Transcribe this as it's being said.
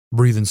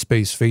Breathing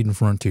Space Fate and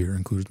Frontier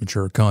includes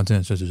mature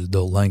content such as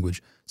adult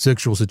language,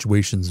 sexual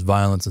situations,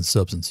 violence, and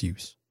substance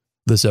use.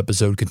 This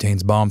episode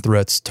contains bomb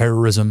threats,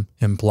 terrorism,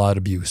 and implied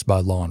abuse by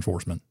law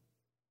enforcement.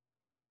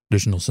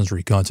 Additional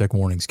sensory contact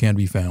warnings can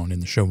be found in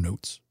the show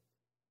notes.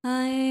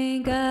 I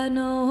ain't got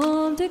no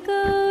home to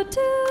go to,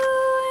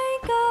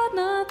 ain't got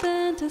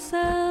nothing to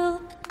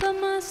sell, but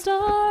my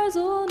stars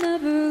will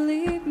never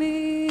leave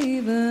me,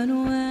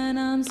 even when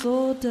I'm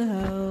sold to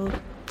hell.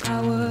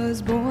 I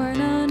was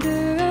born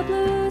under a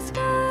blue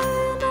sky,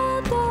 and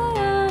I'll die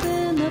out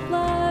in the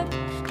black.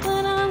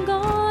 When I'm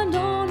gone,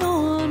 don't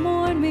no one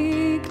mourn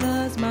me,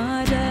 'cause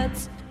my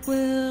debts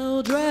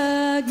will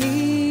drag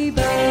me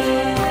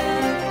back.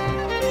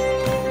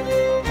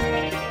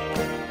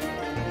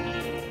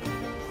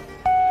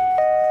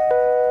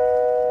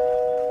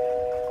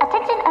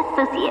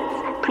 Associates,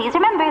 please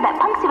remember that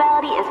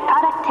punctuality is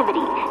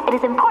productivity. It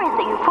is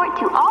important that you report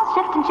to all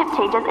shift and ship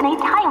changes in a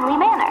timely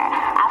manner.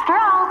 After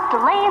all,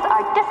 delays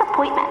are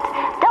disappointment.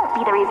 Don't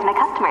be the reason a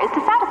customer is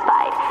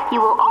dissatisfied.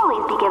 You will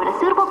always be given a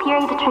suitable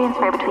period to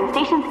transfer between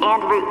stations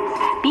and routes.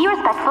 Be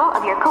respectful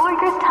of your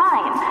coworkers'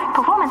 time.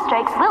 Performance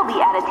strikes will be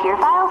added to your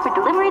file for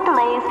delivery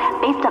delays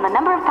based on the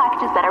number of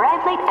packages that arrive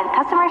late and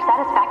customer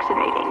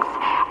satisfaction ratings.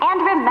 And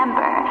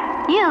remember,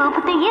 you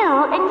put the U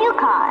in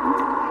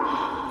Yukon.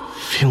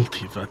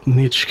 Filthy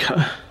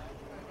Vatnichka.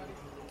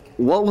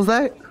 What was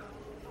that?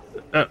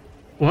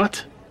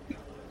 What?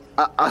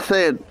 I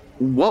said,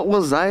 what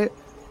was that?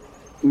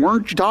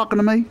 Weren't you talking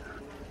to me?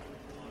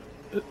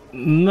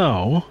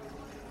 No.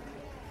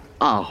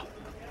 Oh.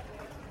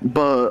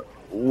 But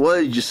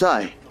what did you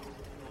say?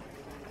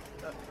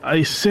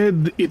 I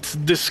said it's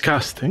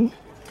disgusting.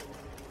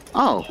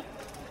 Oh.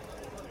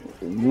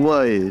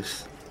 What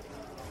is?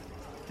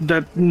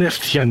 That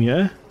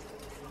Neftyanya.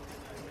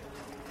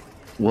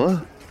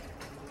 What?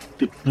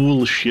 The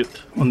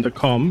bullshit on the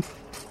comm.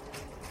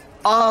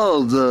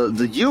 Oh,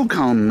 the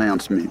Yukon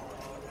announcement.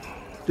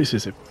 This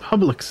is a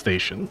public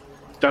station.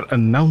 That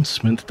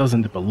announcement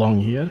doesn't belong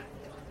here.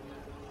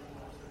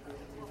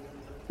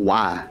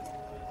 Why?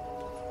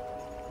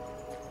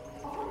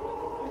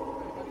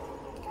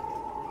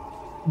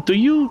 Do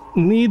you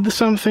need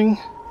something?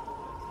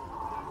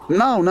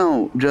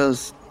 No,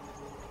 just...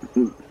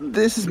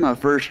 This is my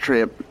first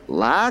trip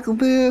like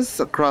this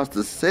across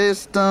the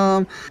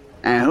system,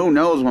 and who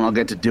knows when I'll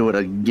get to do it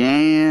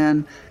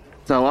again.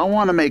 So I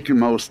want to make the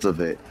most of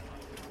it.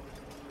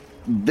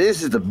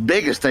 This is the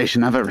biggest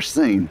station I've ever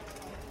seen.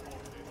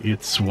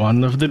 It's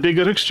one of the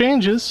bigger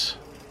exchanges.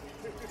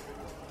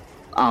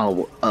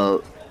 Oh,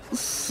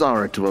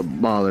 sorry to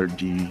have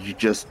bothered you. You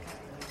just...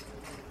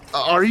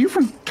 Are you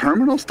from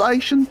Terminal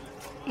Station?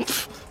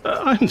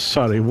 I'm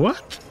sorry,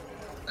 what?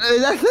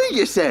 I think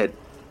you said...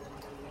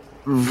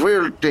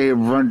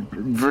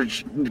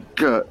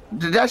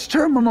 That's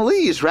Terminal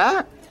E's,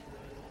 right?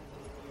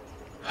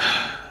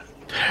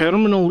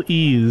 Terminal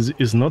E's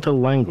is not a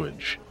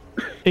language.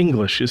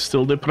 English is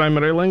still the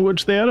primary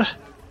language there.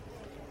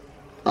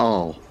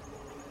 Oh.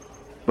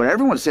 But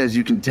everyone says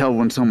you can tell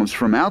when someone's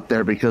from out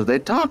there because they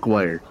talk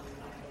weird.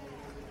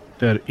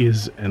 There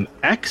is an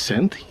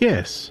accent,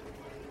 yes.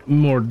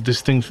 More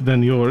distinct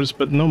than yours,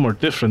 but no more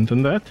different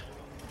than that.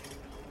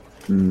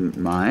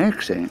 My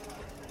accent?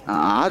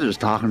 I just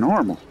talk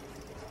normal.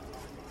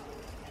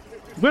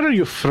 Where are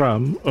you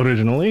from,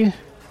 originally?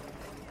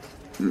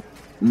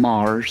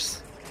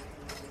 Mars.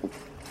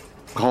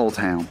 Coal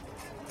Town.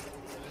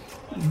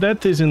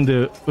 That is in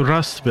the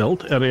Rust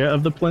Belt area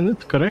of the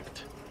planet,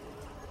 correct?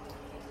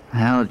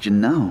 How did you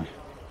know?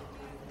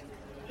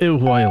 A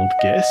wild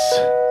guess.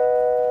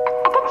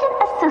 Attention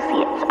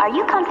associates, our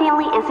Yukon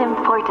family is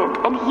important,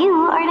 and you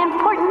are an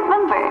important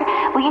member.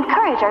 We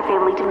encourage our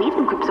family to meet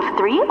in groups of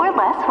 3 or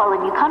less while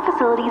in Yukon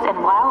facilities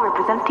and while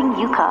representing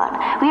Yukon.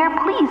 We are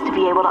pleased to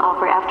be able to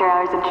offer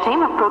after-hours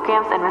entertainment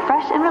programs and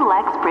refresh and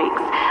relax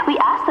breaks. We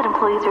ask that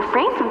employees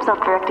refrain from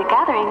self-directed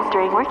gatherings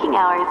during working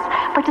hours.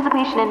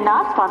 Participation in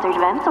non-sponsored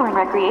events or in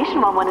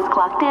recreation while one is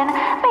clocked in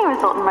may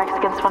result in marks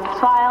against one's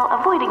file,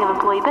 avoiding of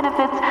employee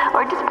benefits,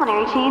 or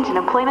disciplinary change in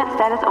employment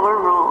status or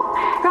role.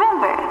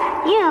 Remember,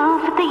 you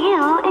put the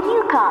U in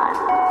Yukon.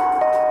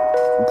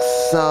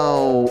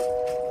 So,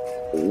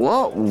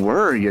 what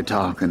were you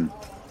talking?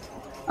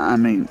 I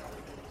mean,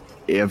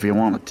 if you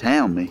want to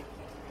tell me.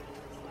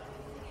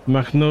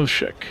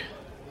 Makhnovshek.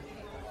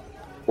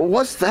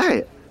 What's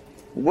that?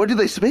 Where do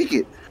they speak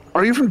it?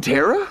 Are you from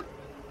Terra?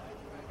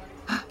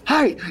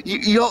 Hey,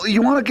 you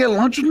want to get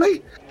lunch with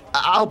me?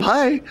 I'll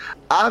pay.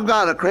 I've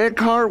got a credit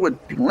card with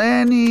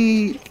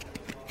plenty.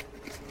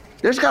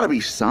 There's got to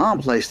be some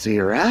place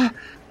here, right?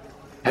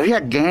 Have you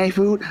got gang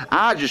food?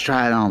 I just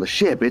tried it on the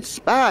ship. It's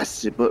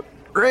spicy, but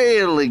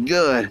really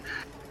good.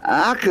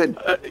 I could...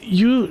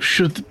 You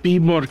should be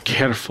more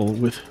careful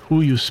with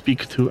who you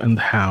speak to and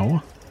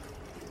how.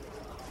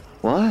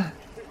 What?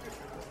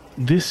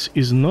 This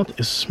is not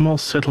a small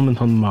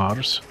settlement on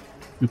Mars.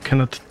 You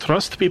cannot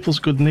trust people's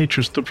good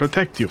natures to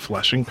protect you,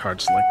 flashing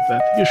cards like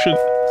that. You should...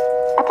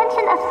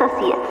 Attention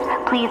Associates.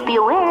 Please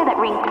be aware that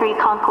Ring 3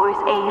 Concourse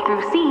A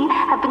through C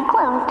have been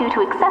closed due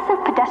to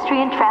excessive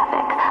pedestrian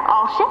traffic.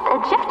 All ship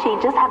and shift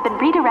changes have been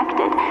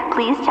redirected.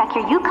 Please check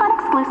your Yukon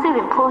exclusive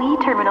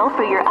employee terminal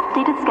for your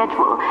updated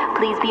schedule.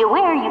 Please be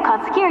aware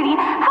Yukon security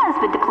has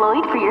been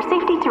deployed for your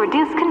safety to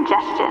reduce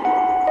congestion.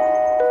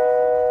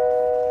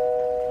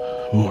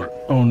 More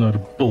owner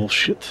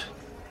bullshit.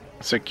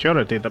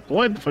 Security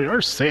deployed for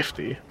your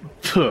safety.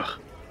 Pugh.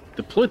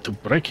 Deployed to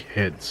break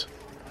heads.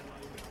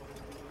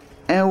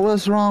 And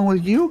what's wrong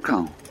with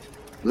Yukon?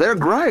 They're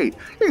great.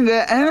 You can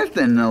get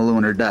anything in a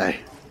lunar day.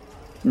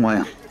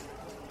 Well,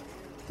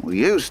 we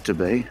used to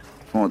be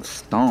before the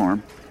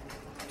storm.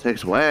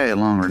 Takes way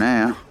longer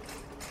now.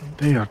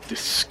 They are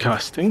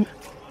disgusting.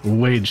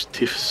 Wage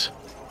thieves.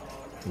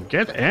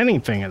 Get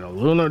anything in a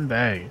lunar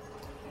day.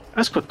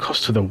 Ask what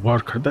cost to the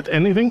worker that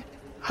anything.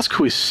 Ask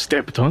who is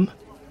stepped on.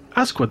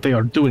 Ask what they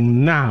are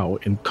doing now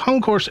in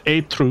Concourse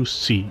A through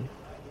C.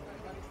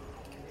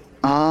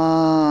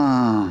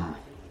 Ah.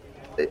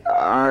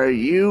 Are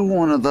you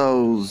one of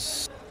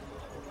those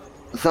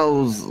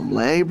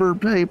labor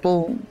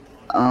people?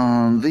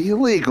 The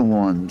illegal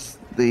ones.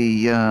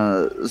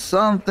 The,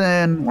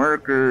 something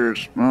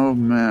workers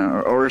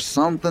movement or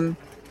something?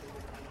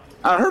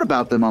 I heard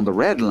about them on the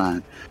Red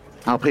Line.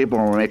 How people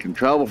were making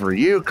trouble for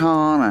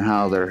Yukon and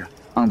how they're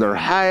on their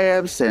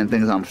habs, setting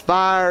things on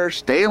fire,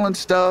 stealing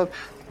stuff.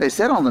 They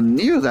said on the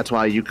news that's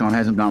why Yukon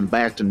hasn't gone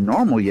back to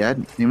normal yet,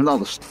 even though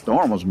the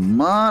storm was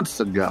months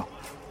ago.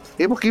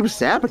 People keep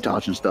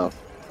sabotaging stuff.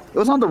 It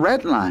was on the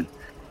Red Line.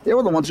 They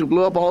were the ones who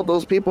blew up all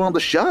those people on the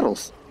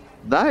shuttles.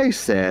 They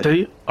said...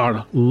 They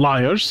are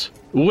liars.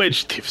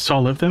 Wage thieves,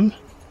 all of them.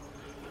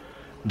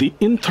 The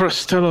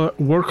interstellar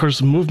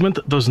workers movement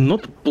does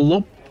not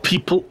blow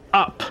people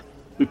up.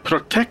 We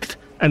protect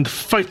and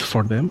fight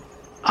for them.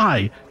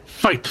 I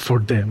fight for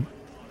them.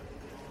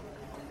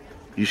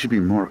 You should be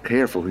more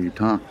careful who you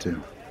talk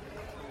to.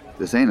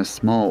 This ain't a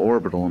small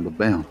orbital on the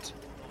belt.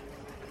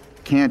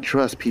 Can't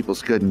trust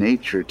people's good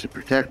nature to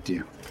protect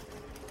you.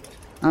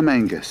 I'm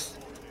Angus.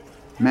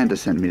 Amanda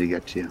sent me to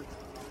get you.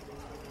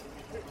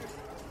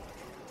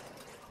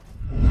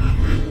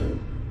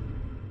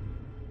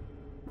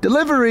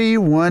 Delivery,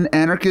 one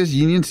anarchist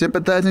union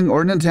sympathizing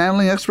ordnance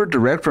handling expert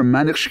direct from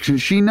Mandak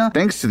Shina,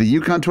 thanks to the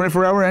Yukon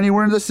 24-hour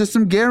anywhere in the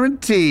system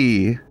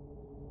guarantee.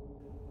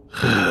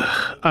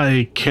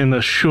 I can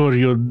assure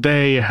you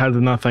they had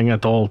nothing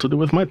at all to do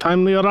with my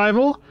timely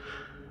arrival.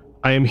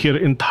 I am here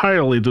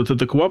entirely due to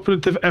the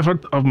cooperative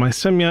effort of my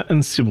Semya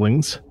and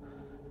siblings.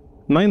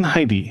 Nine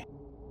Heidi.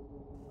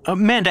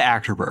 Amanda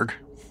Achterberg.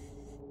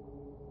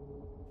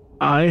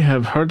 I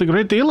have heard a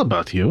great deal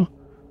about you.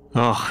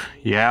 Oh,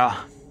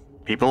 yeah.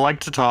 People like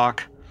to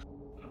talk.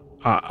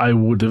 I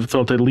would have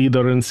thought a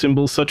leader and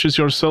symbol such as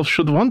yourself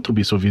should want to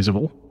be so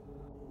visible.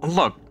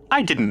 Look,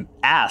 I didn't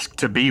ask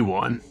to be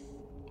one.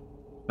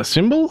 A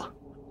symbol?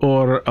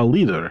 Or a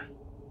leader?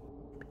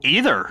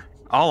 Either.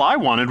 All I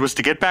wanted was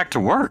to get back to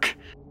work.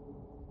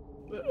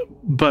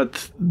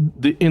 But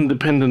the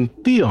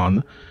independent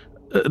Dion,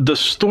 the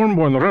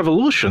Stormborn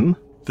Revolution...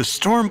 The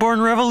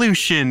Stormborn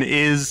Revolution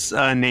is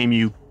a name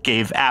you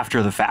gave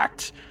after the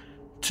fact.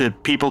 To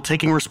people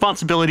taking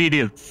responsibility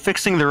to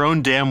fixing their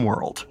own damn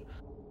world.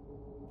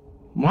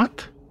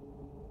 What?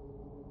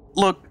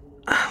 Look,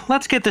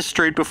 let's get this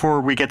straight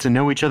before we get to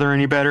know each other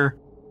any better.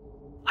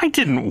 I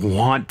didn't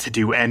want to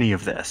do any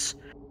of this.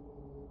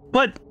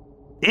 But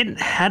it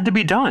had to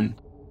be done.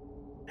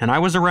 And I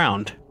was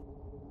around.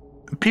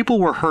 People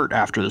were hurt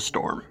after the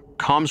storm.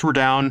 Comms were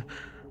down.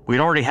 We'd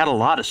already had a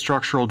lot of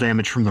structural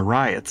damage from the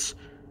riots.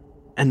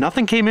 And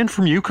nothing came in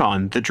from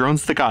Yukon. The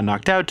drones that got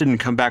knocked out didn't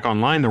come back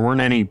online. There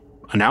weren't any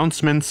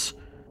announcements.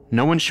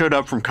 No one showed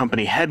up from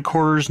company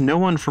headquarters. No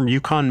one from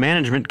Yukon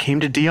management came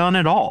to Dion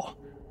at all.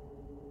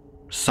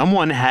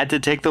 Someone had to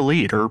take the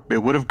lead, or it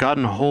would have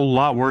gotten a whole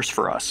lot worse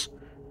for us.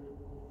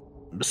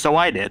 So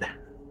I did.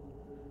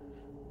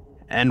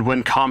 And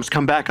when comms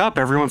come back up,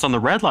 everyone's on the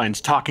red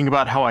lines talking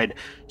about how I'd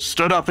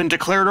stood up and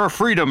declared our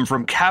freedom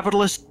from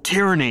capitalist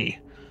tyranny.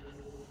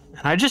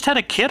 And I just had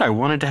a kid I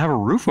wanted to have a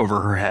roof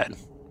over her head.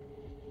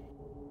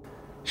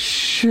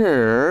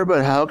 Sure,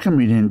 but how come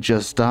you didn't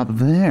just stop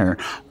there?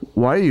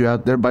 Why are you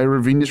out there by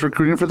Ravinius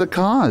recruiting for the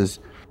cause?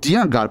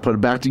 Dion got put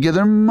back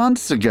together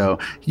months ago.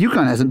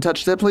 Yukon hasn't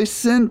touched that place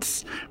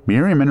since.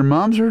 Miriam and her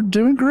moms are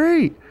doing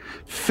great.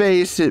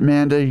 Face it,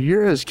 Manda,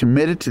 you're as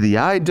committed to the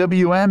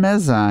IWM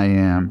as I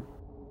am.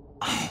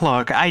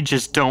 Look, I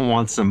just don't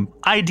want some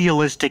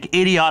idealistic,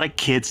 idiotic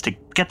kids to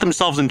get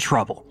themselves in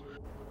trouble.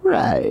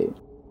 Right.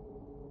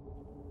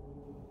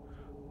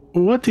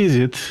 What is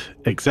it,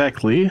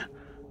 exactly,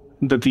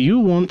 that you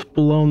want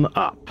blown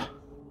up?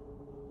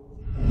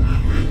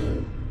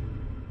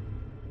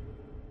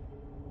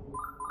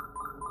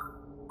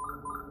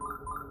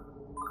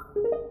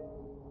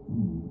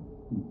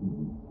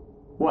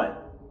 What?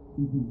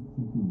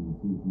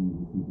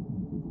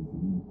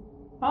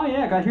 Oh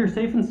yeah, got here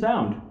safe and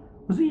sound.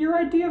 Was it your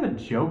idea of a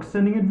joke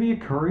sending it via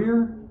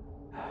courier?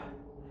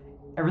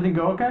 Everything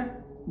go okay?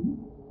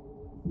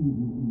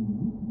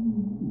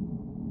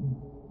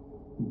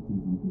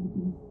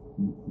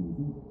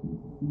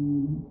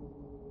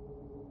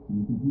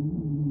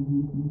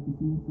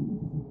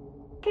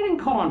 Getting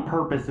caught on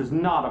purpose is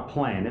not a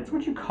plan. It's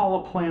what you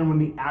call a plan when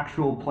the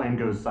actual plan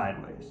goes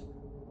sideways.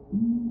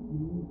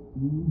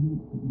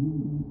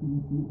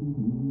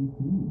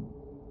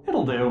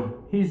 It'll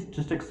do. He's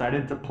just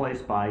excited to play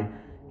spy.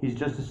 He's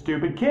just a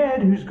stupid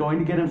kid who's going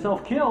to get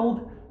himself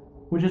killed,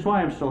 which is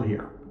why I'm still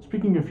here.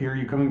 Speaking of here, are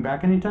you coming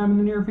back anytime in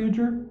the near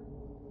future?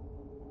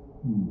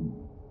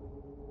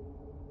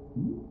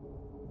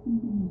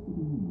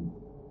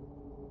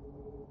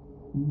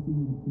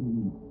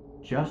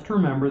 Just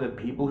remember that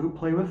people who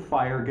play with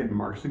fire get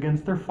marks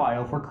against their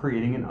file for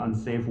creating an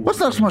unsafe What's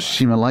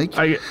Natsumoshima like?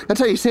 That's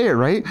how you say it,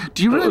 right?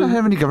 Do you really not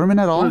have any government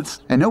at all?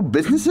 And no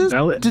businesses?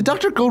 Did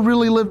Dr. Gold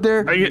really live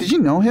there? Did you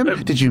know him?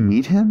 Did you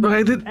meet him?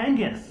 I did.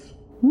 Angus!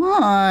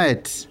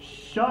 What?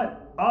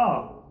 Shut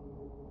up!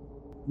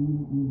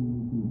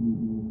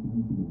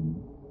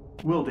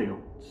 Will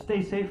do.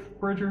 Stay safe,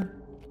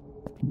 Bridger.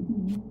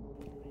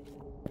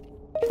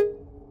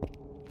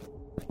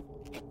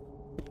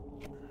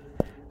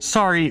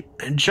 Sorry,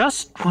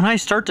 just when I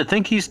start to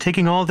think he's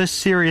taking all this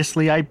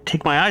seriously, I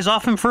take my eyes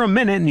off him for a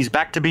minute and he's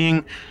back to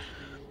being...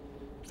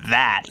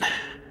 that.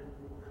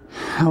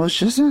 I was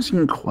just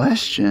asking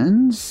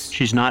questions.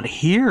 She's not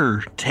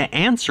here to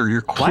answer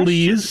your questions.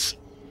 Please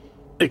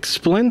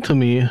explain to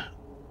me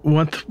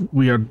what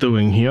we are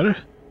doing here.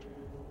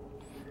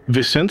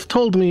 Vicente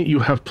told me you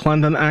have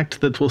planned an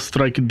act that will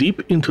strike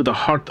deep into the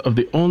heart of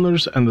the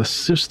owners and the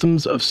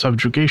systems of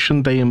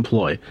subjugation they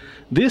employ.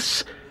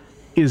 This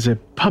is a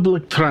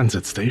public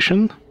transit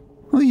station.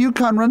 Well,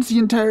 Yukon runs the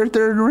entire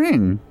third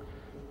ring.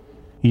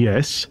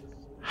 Yes.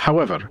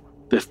 However,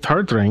 the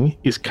third ring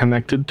is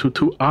connected to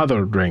two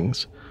other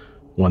rings,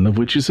 one of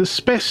which is a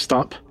space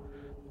stop,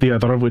 the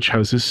other of which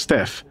houses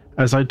Steph.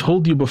 As I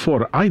told you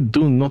before, I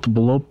do not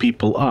blow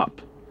people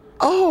up.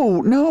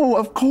 Oh, no,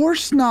 of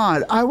course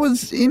not. I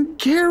was in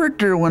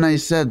character when I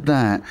said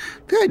that.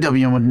 The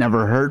IWM would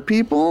never hurt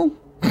people.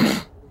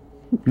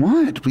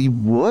 What? We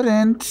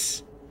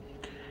wouldn't.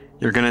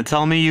 You're gonna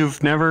tell me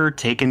you've never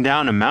taken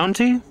down a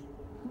Mountie?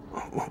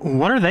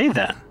 What are they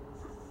then?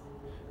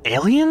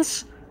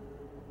 Aliens?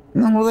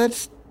 No,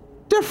 that's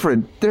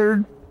different.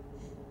 They're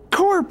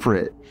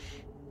corporate.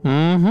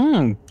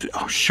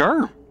 Oh,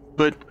 sure.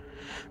 But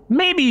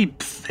maybe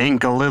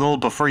think a little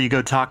before you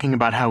go talking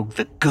about how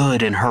the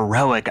good and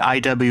heroic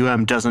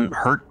IWM doesn't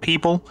hurt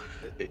people.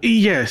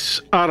 Yes,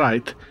 all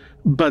right.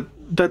 But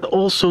that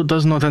also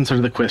does not answer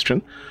the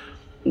question.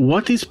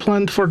 What is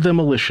planned for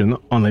demolition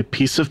on a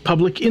piece of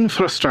public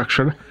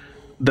infrastructure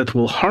that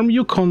will harm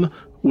Yukon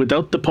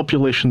without the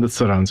population that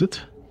surrounds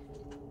it?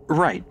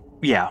 Right,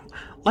 yeah.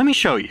 Let me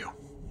show you.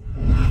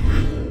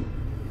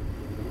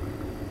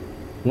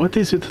 What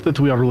is it that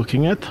we are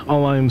looking at?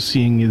 All I am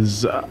seeing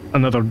is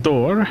another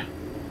door.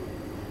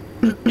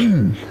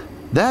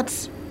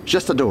 That's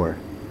just a door.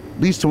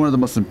 Leads to one of the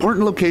most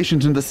important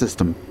locations in the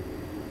system.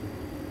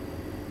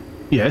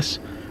 Yes,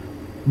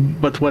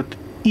 but what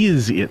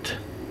is it?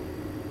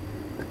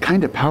 The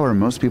kind of power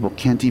most people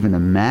can't even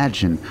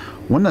imagine.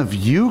 One of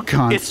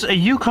Yukon... It's a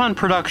Yukon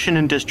production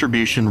and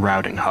distribution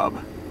routing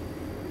hub.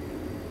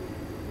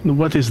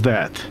 What is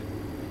that?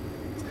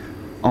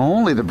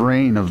 Only the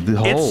brain of the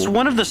whole. It's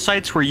one of the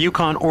sites where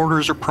Yukon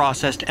orders are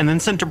processed and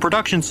then sent to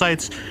production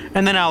sites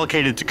and then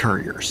allocated to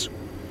couriers.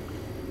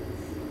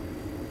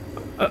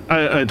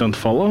 I don't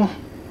follow.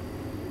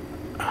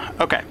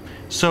 Okay,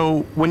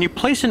 so when you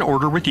place an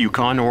order with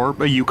Yukon or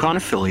a Yukon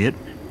affiliate,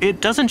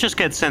 it doesn't just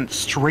get sent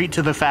straight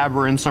to the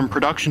Fabra in some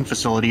production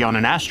facility on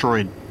an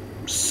asteroid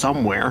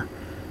somewhere.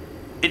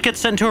 It gets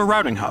sent to a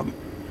routing hub.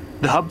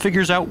 The hub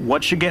figures out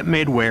what should get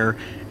made where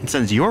and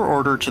sends your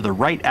order to the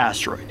right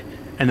asteroid,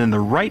 and then the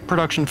right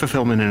production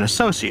fulfillment and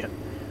associate.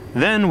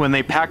 Then when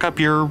they pack up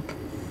your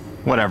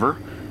whatever,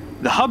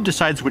 the hub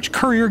decides which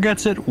courier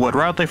gets it, what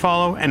route they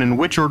follow, and in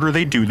which order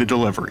they do the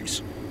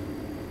deliveries.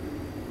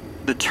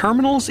 The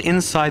terminals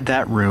inside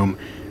that room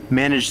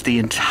manage the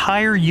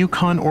entire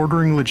Yukon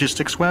ordering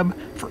logistics web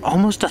for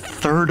almost a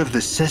third of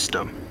the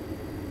system.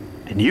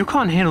 And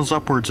Yukon handles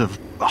upwards of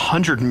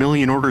 100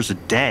 million orders a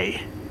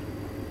day.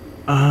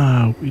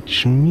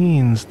 Which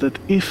means that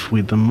if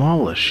we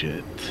demolish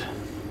it...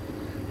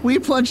 We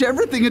plunge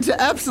everything into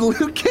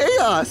absolute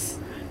chaos!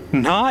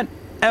 Not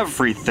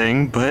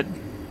everything, but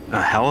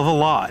a hell of a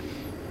lot.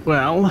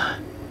 Well,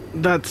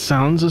 that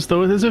sounds as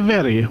though it is a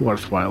very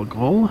worthwhile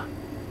goal.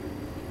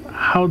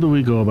 How do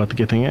we go about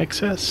getting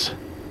access?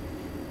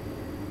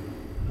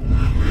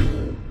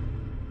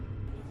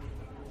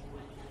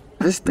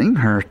 This thing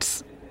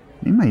hurts.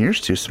 Maybe my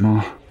ear's too small.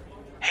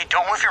 Hey,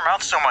 don't move your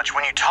mouth so much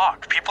when you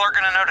talk. People are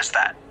gonna notice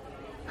that.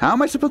 How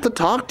am I supposed to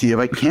talk to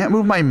you if I can't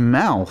move my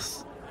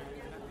mouth?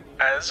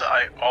 As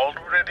I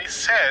already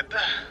said,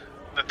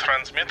 the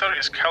transmitter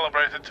is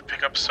calibrated to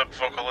pick up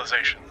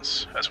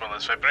subvocalizations, as well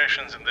as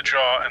vibrations in the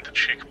jaw and the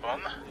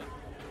cheekbone.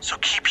 So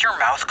keep your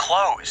mouth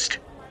closed.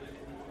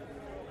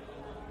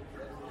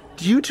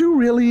 Do you two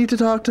really need to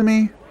talk to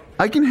me?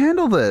 I can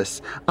handle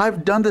this.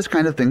 I've done this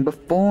kind of thing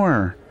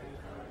before.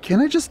 Can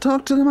I just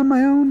talk to them on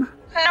my own?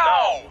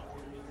 No!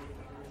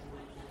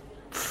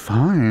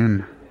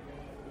 fine.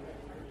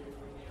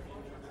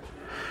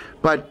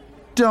 But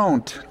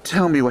don't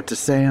tell me what to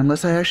say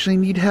unless I actually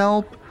need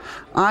help.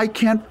 I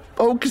can't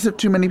focus if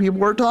too many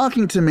people are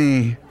talking to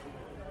me.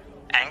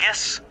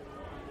 Angus?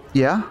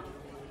 Yeah?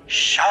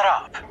 Shut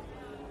up.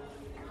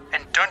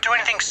 And don't do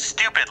anything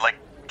stupid, like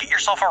get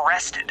yourself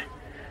arrested.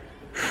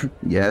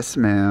 Yes,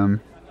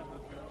 ma'am.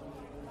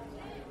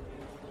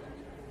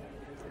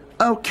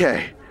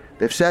 Okay,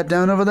 they've sat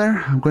down over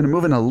there. I'm going to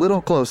move in a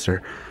little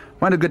closer.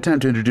 Find a good time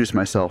to introduce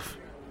myself.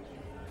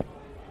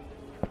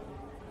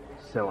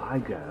 So I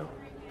go,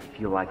 if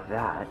you like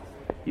that,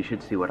 you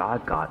should see what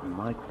I've got in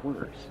my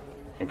quarters.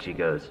 And she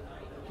goes,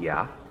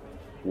 yeah?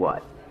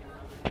 What?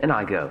 And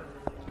I go,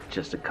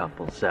 just a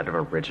couple set of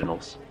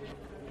originals.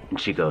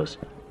 And she goes,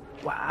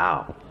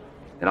 wow.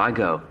 And I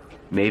go,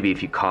 maybe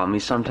if you call me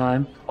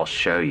sometime, I'll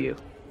show you.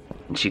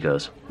 And she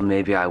goes, well,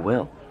 maybe I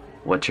will.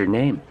 What's your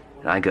name?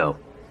 And I go,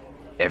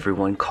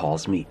 everyone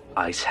calls me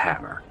Ice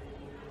Hammer.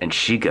 And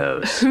she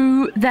goes,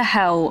 Who the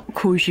hell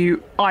calls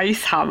you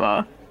Ice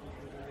Hammer?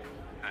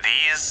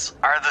 These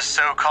are the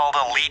so-called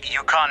elite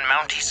Yukon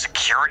Mountie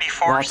security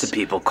force? lots of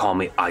people call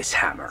me Ice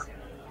Hammer.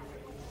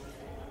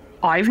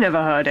 I've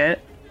never heard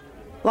it.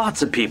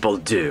 Lots of people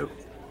do.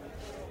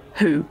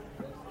 Who?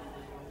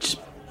 Just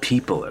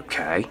people,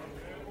 okay?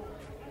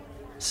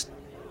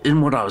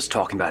 Isn't what I was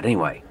talking about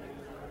anyway.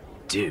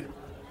 Dude,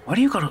 why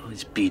do you gotta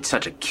always be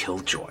such a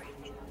killjoy?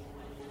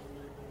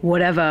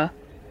 Whatever,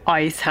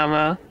 Ice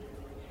Hammer.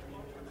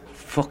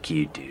 Fuck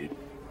you, dude.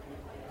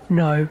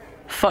 No,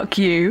 fuck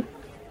you.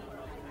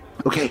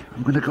 Okay,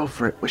 I'm going to go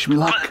for it. Wish me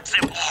luck.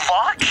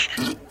 Fuck?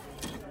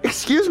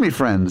 Excuse me,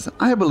 friends.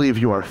 I believe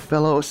you are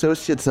fellow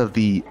associates of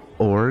the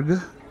org.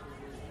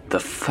 The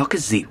fuck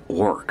is the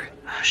org?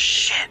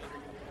 Shit.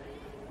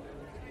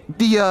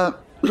 The,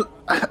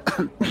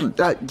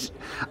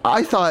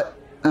 I thought,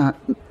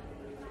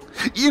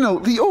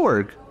 the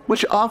org,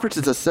 which offers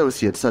its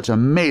associates such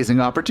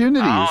amazing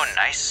opportunities. Oh,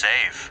 nice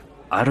save.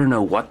 I don't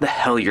know what the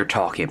hell you're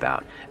talking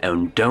about,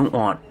 and don't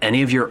want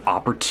any of your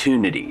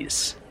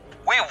opportunities.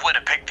 We would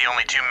have picked the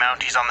only two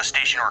Mounties on the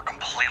station who were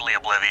completely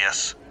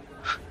oblivious.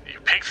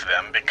 You picked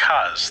them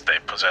because they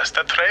possessed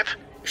that trait?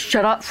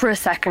 Shut up for a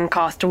second,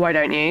 Caster, why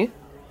don't you?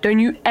 Don't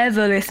you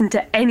ever listen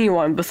to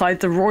anyone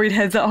besides the roid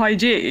heads at High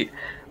G?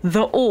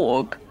 The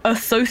org,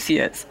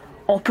 associates,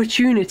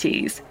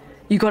 opportunities.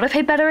 You gotta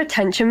pay better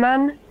attention,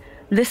 man.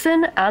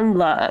 Listen and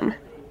learn.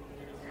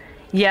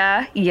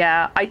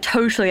 Yeah, I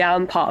totally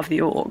am part of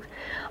the org.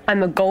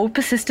 I'm a gold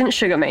persistent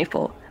sugar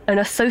maple, an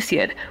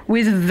associate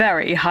with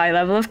very high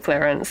level of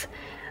clearance,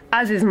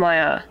 as is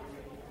my,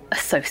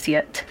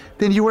 associate.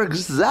 Then you are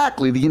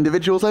exactly the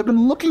individuals I've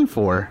been looking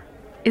for.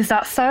 Is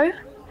that so?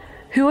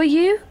 Who are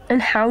you,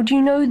 and how do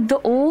you know the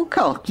org?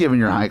 Well, given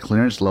your high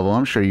clearance level,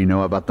 I'm sure you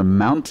know about the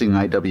mounting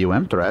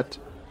IWM threat.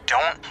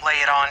 Don't lay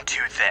it on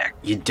too thick.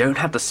 You don't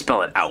have to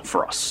spell it out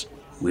for us.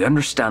 We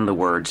understand the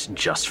words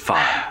just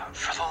fine.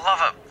 For the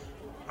love of...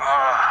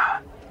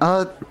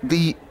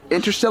 The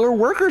Interstellar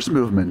Workers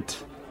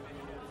Movement.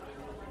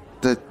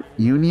 The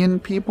Union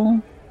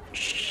people?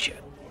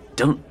 Shit.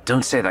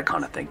 Don't say that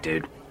kind of thing,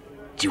 dude.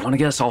 Do you want to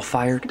get us all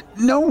fired?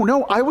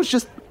 No, I was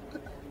just...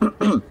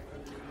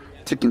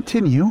 To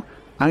continue,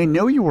 I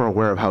know you are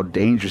aware of how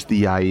dangerous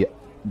the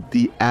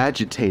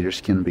agitators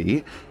can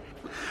be.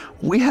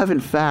 We have in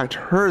fact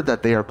heard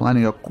that they are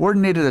planning a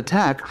coordinated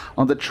attack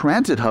on the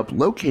transit hub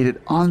located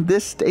on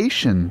this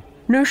station.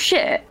 No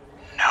shit.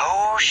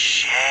 No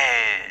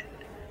shit.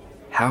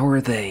 How are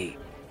they?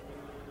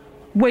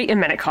 Wait a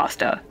minute,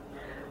 Caster.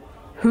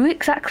 Who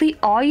exactly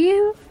are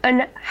you,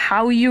 and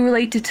how are you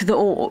related to the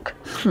org?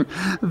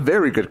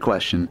 Very good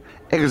question.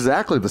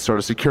 Exactly the sort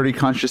of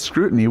security-conscious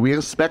scrutiny we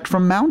expect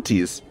from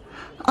Mounties.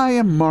 I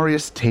am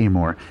Marius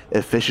Tamor,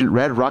 Efficient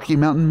Red Rocky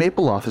Mountain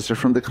Maple Officer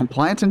from the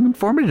Compliance and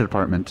Conformity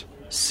Department.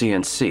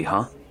 CNC,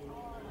 huh?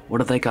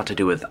 What have they got to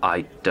do with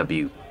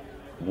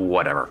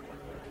whatever?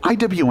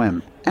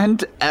 IWM.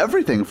 And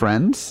everything,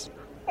 friends.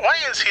 Why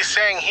is he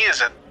saying he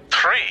is a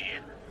 3?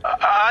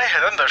 I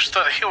had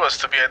understood he was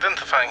to be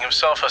identifying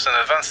himself as an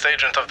advanced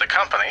agent of the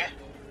company.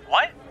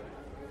 What?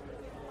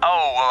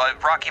 Oh,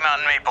 Rocky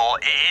Mountain Maple,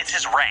 it's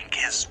his rank,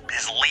 his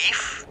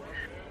leaf?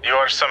 You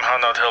are somehow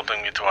not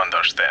helping me to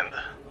understand.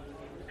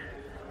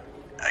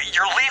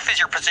 Your leaf is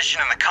your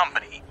position in the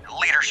company.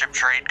 Leadership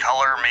trait,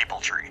 color, maple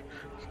tree.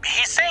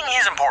 He's saying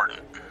he's important.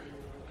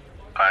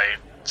 I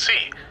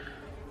see.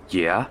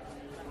 Yeah?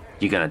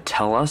 You gonna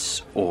tell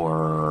us,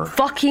 or...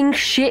 Fucking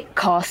shit,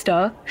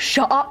 Caster.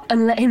 Shut up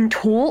and let him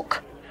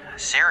talk.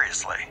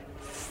 Seriously.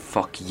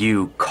 Fuck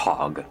you,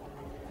 Cog.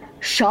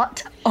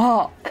 Shut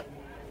up.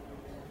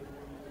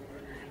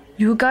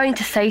 You were going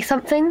to say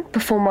something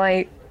before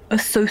my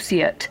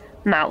associate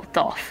mouthed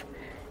off.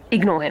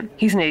 Ignore him.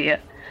 He's an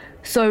idiot.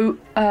 So,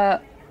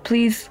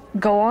 please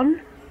go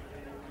on.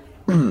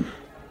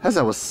 As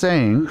I was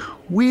saying,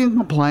 we in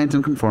Compliance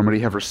and Conformity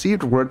have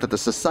received word that the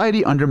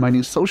Society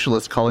Undermining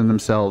Socialists calling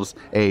themselves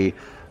a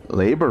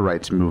labor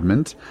rights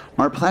movement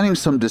are planning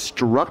some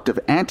destructive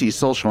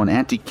anti-social and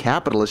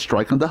anti-capitalist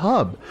strike on the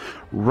hub,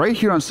 right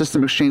here on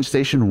System Exchange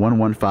Station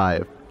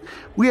 115.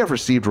 We have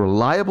received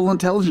reliable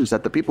intelligence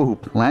that the people who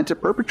plan to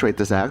perpetrate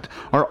this act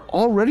are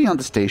already on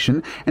the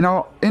station and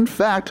are, in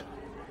fact,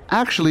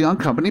 actually on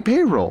company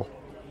payroll.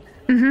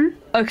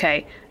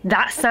 Okay,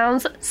 that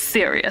sounds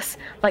serious.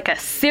 Like a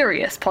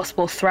serious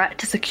possible threat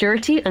to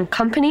security and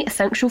company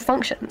essential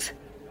functions.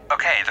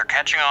 Okay, they're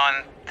catching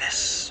on.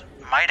 This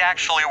might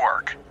actually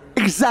work.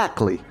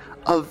 Exactly.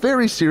 A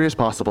very serious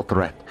possible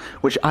threat,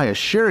 which I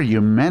assure you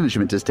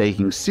management is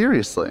taking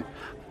seriously.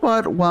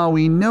 But while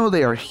we know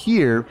they are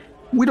here,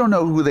 we don't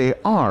know who they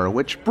are,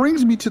 which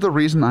brings me to the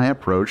reason I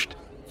approached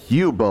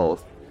you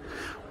both.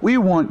 We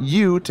want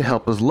you to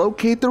help us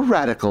locate the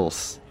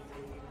radicals.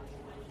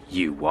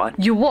 You what?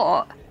 You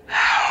what?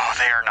 Oh,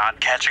 they are not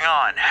catching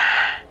on.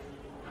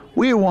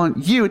 We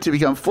want you to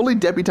become fully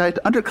deputized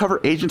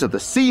undercover agents of the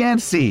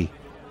CNC.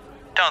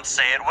 Don't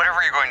say it.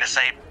 Whatever you're going to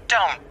say,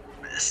 don't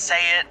say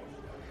it.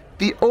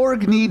 The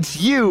org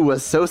needs you,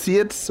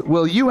 associates.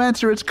 Will you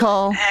answer its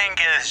call?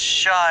 Angus,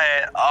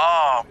 shut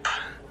up.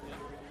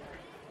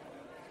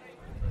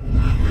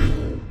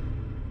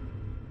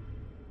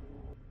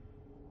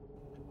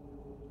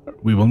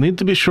 We will need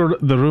to be sure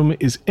the room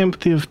is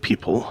empty of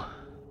people.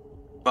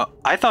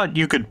 I thought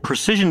you could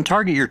precision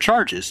target your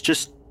charges.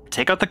 Just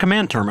take out the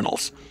command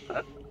terminals.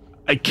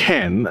 I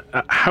can.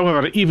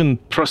 However, even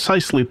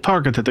precisely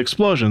targeted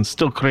explosions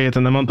still create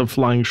an amount of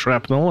flying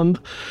shrapnel and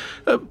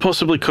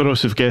possibly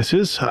corrosive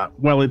gases.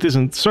 While it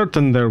isn't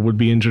certain there would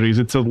be injuries,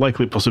 it's a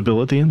likely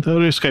possibility and a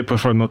risk I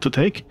prefer not to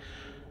take.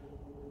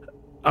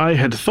 I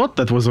had thought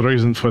that was a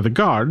reason for the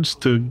guards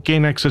to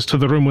gain access to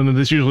the room when it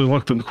is usually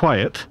locked and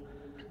quiet.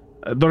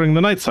 During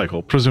the night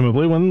cycle,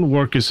 presumably when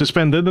work is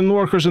suspended and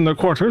workers in their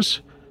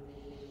quarters.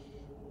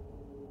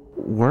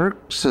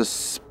 Work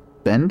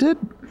suspended?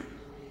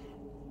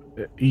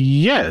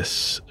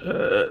 Yes.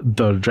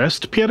 The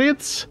rest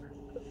periods?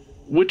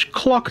 Which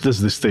clock does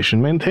this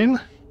station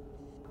maintain?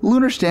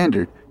 Lunar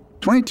Standard.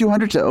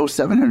 2200 to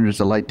 0700 is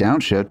a light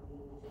downshift.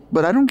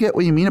 But I don't get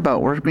what you mean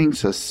about work being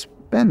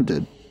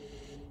suspended.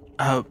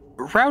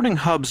 Routing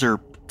hubs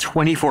are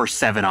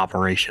 24/7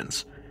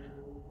 operations.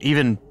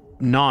 Even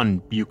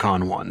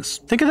non-Yukon ones.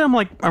 Think of them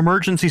like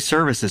emergency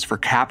services for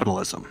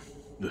capitalism.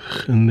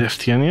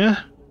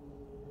 Neftenia?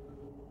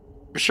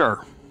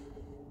 Sure.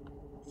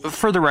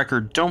 For the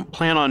record, don't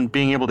plan on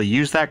being able to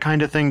use that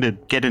kind of thing to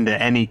get into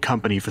any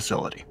company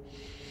facility.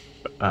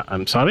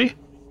 I'm sorry?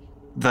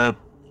 The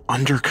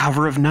under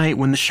cover of night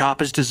when the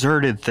shop is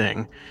deserted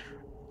thing.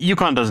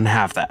 Yukon doesn't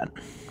have that.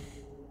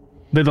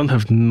 They don't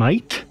have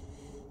night?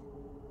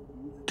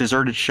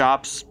 Deserted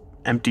shops,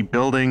 empty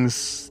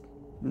buildings.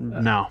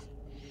 No.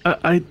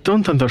 I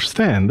don't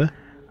understand.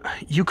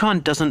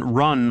 Yukon doesn't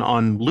run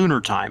on lunar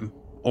time,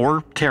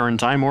 or Terran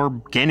time, or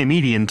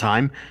Ganymedian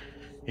time.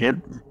 It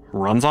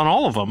runs on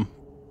all of them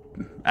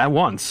at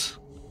once.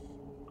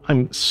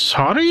 I'm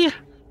sorry?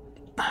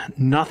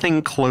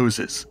 Nothing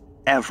closes,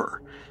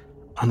 ever.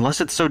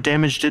 Unless it's so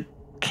damaged it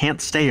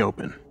can't stay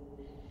open.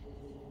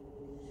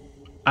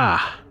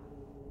 Ah.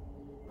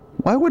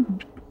 Why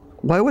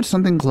would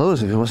something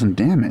close if it wasn't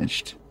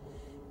damaged?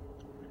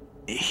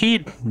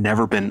 He'd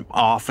never been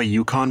off a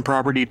Yukon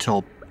property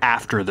till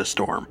after the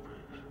storm.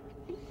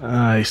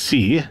 I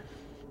see.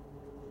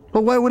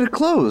 But why would it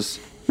close?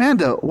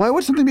 Manda, why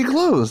would something be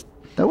closed?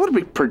 That would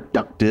be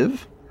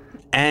productive.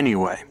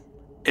 Anyway,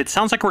 it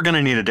sounds like we're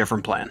gonna need a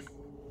different plan.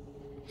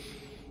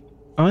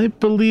 I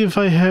believe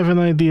I have an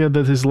idea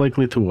that is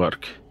likely to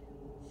work.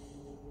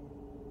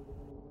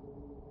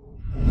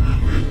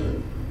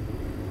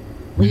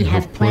 We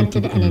have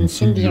planted an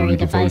incendiary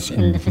device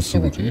in the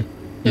facility.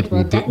 It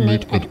will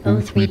detonate at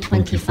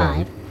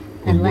 0325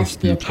 unless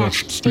the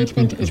attached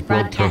statement is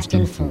broadcast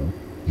in full.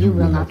 You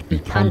will not be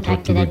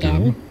contacted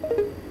again.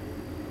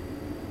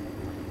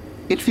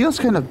 It feels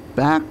kind of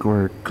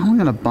backward,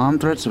 calling in a bomb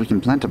threat so we can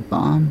plant a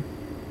bomb.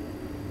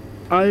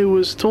 I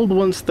was told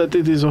once that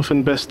it is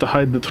often best to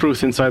hide the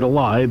truth inside a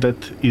lie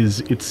that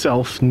is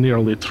itself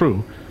nearly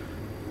true.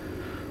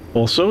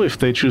 Also, if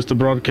they choose to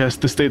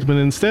broadcast the statement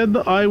instead,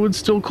 I would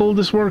still call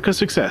this work a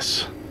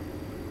success.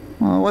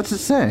 Well, what's it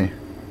say?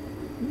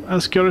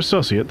 Ask your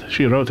associate.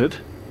 She wrote it.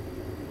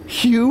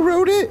 You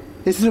wrote it?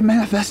 Is it a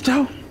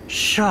manifesto?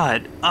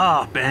 Shut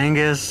up,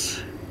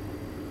 Angus.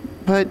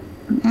 But,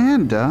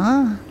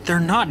 Manda... They're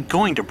not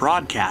going to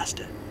broadcast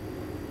it.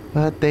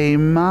 But they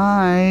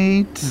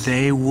might.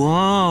 They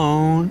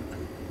won't.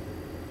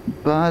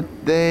 But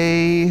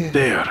they...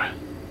 There.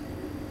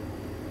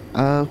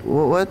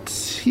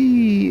 What's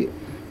he...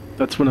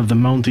 That's one of the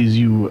Mounties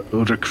you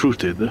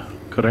recruited,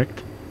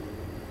 correct?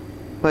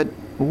 But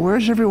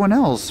where's everyone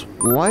else?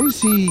 Why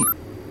is he...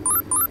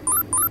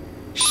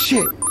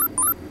 Shit.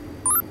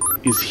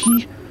 Is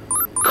he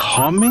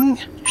coming?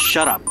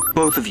 Shut up,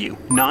 both of you.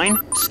 9,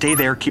 stay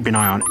there, keep an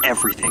eye on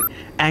everything.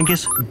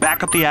 Angus,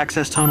 back up the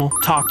access tunnel,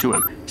 talk to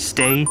him.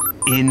 Stay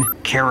in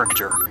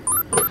character.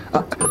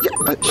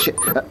 Shit.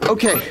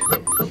 Okay.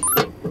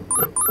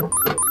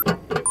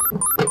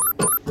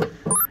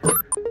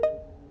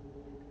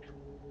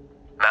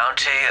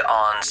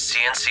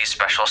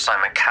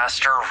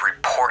 Master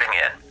reporting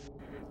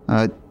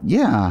in.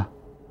 Yeah.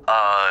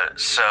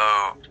 So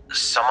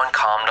someone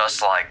calmed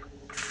us like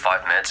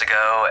 5 minutes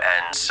ago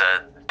and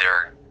said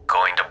they're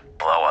going to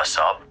blow us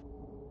up.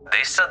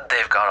 They said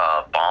they've got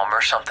a bomb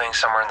or something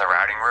somewhere in the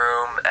routing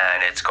room,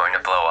 and it's going to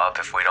blow up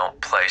if we don't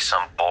play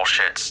some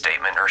bullshit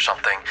statement or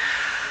something.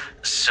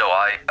 So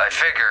I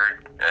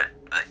figured,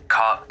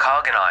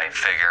 Cog and I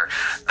figure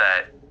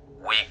that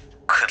we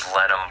could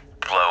let them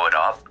blow it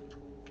up.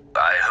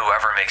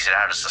 Whoever makes it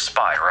out is the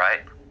spy,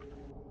 right?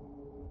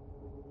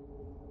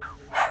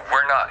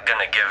 We're not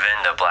gonna give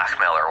in to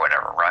blackmail or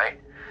whatever, right?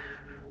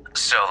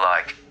 So,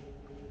 like,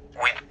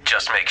 we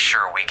just make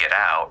sure we get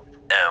out,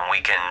 and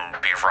we can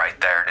be right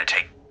there to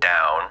take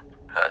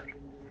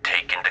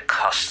into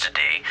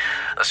custody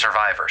the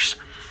survivors.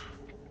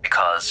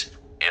 Because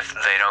if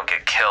they don't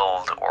get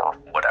killed or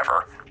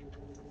whatever,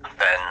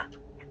 then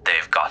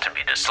they've got to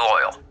be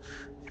disloyal.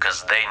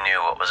 Because they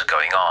knew what was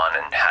going on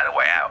and had a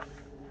way out.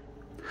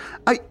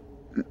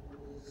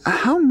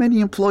 How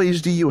many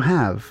employees do you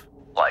have?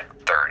 Like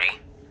 30.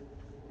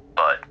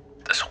 But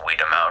this will weed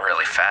them out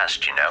really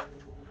fast, you know?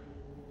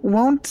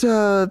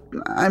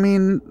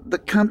 The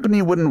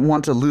company wouldn't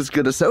want to lose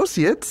good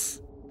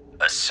associates.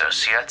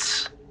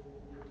 Associates?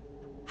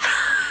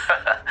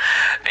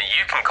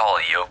 You can call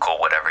a yokel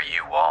whatever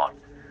you want.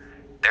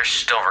 They're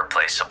still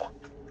replaceable.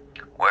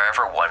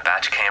 Wherever one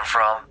batch came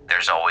from,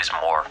 there's always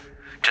more.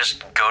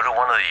 Just go to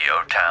one of the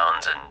Yo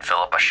towns and fill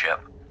up a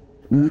ship.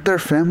 Won't their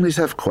families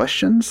have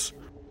questions?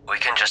 We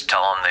can just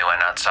tell them they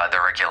went outside the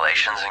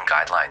regulations and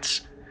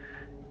guidelines.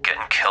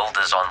 Getting killed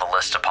is on the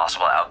list of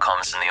possible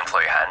outcomes in the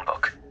employee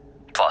handbook.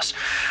 Plus,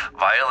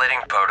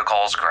 violating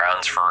protocols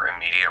grounds for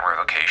immediate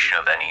revocation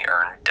of any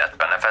earned death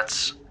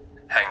benefits.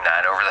 Hang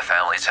that over the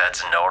families'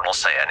 heads and no one will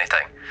say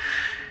anything.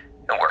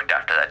 It worked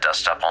after that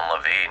dust up on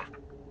Levine.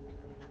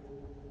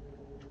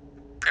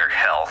 Or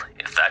hell,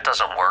 if that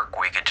doesn't work,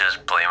 we could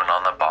just blame it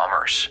on the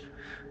bombers.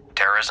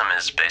 Terrorism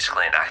is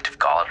basically an act of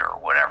God or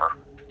whatever.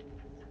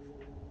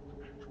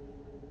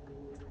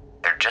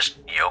 They're just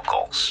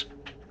yokels.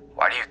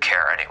 Why do you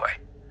care anyway?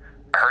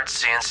 I heard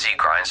CNC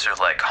grinds through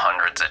like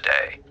hundreds a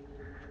day.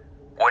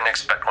 Wouldn't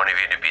expect one of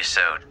you to be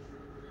so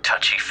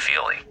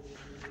touchy-feely.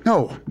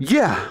 Oh,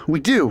 yeah, we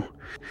do.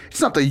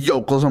 It's not the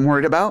yokels I'm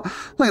worried about.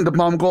 Letting the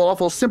bomb go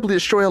off will simply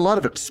destroy a lot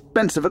of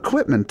expensive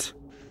equipment.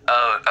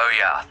 Oh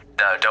yeah.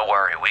 No, don't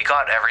worry. We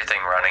got everything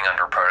running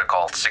under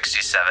Protocol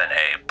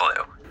 67A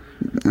Blue.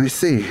 I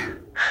see.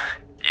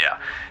 Yeah,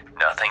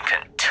 nothing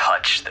can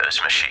touch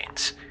those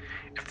machines.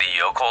 If the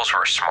yokels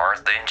were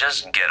smart, they'd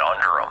just get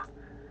under them.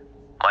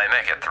 Might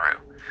make it through,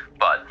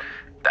 but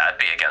that'd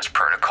be against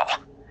protocol.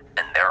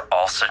 And they're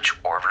all such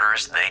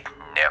orbiters, they'd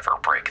never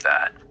break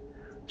that.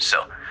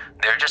 So,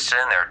 they're just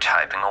sitting there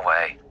typing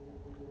away.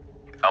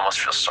 I almost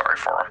feel sorry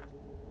for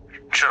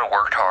them. Should have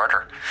worked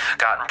harder,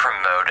 gotten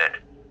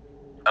promoted.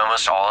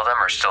 Almost all of them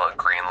are still at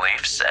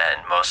Greenleafs,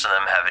 and most of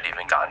them haven't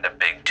even gotten to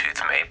Big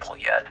Tooth Maple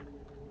yet.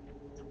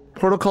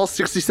 Protocol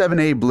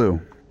 67A Blue.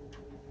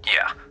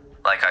 Yeah,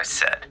 like I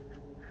said.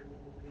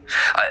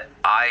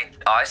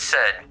 I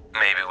said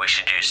maybe we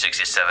should do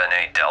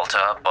 67A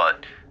Delta,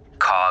 but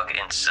Cog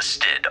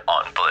insisted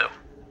on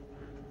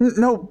Blue.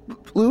 No,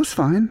 Blue's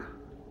fine.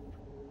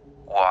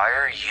 Why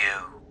are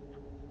you...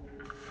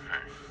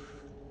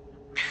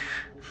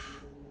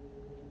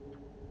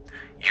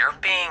 You're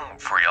being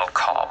real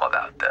calm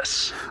about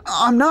this.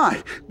 I'm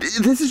not.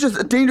 This is just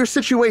a dangerous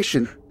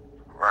situation.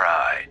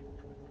 Right.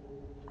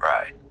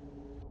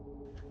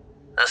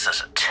 This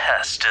is a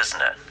test,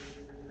 isn't it?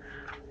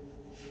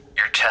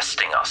 You're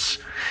testing us.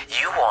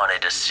 You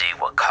wanted to see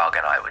what Cog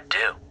and I would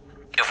do.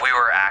 If we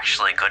were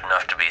actually good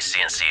enough to be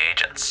CNC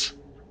agents.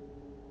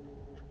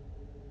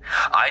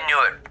 I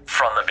knew it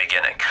from the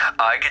beginning.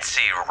 I could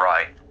see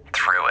right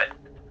through it.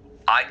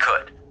 I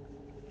could.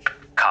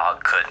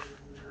 Cog couldn't.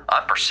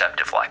 I'm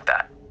perceptive like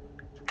that.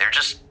 They're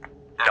just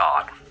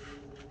not.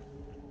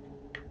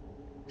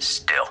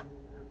 Still,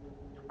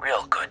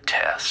 real good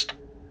test.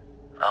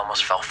 I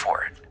almost fell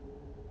for it.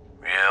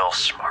 Real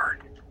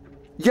smart.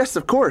 Yes,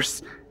 of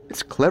course.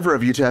 It's clever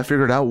of you to have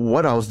figured out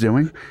what I was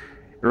doing.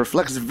 It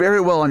reflects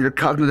very well on your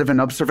cognitive and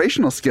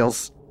observational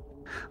skills.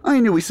 I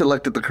knew we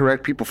selected the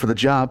correct people for the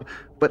job,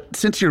 but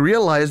since you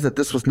realized that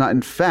this was not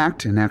in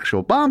fact an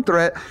actual bomb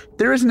threat,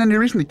 there isn't any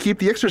reason to keep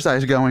the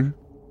exercise going.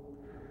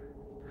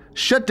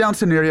 Shut down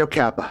Scenario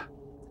Kappa.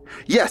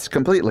 Yes,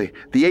 completely.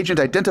 The agent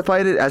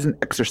identified it as an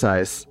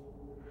exercise.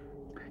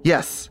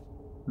 Yes,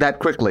 that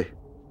quickly.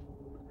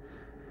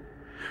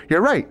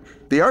 You're right.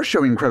 They are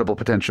showing incredible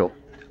potential.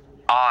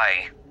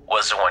 I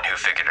was the one who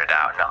figured it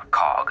out, not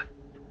Cog.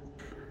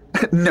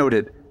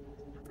 Noted.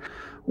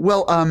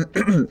 Well,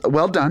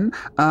 well done.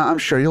 I'm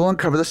sure you'll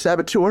uncover the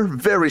saboteur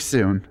very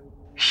soon.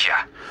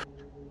 Yeah,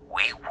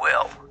 we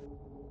will.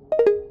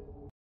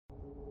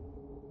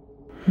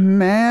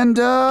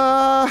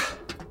 Amanda!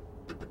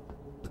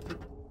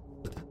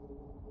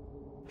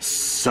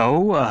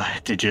 So,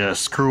 did you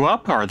screw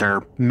up? Are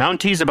there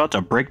Mounties about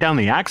to break down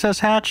the access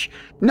hatch?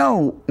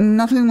 No,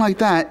 nothing like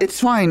that. It's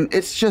fine.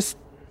 It's just...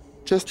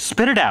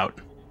 Spit it out.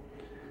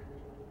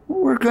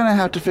 We're gonna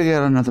have to figure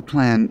out another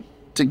plan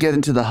to get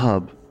into the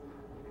hub.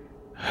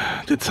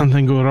 Did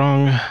something go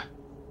wrong?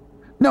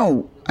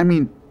 No, I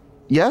mean,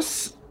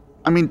 yes.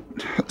 I mean,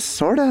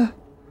 sorta.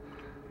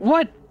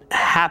 What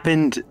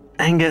happened,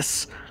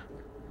 Angus?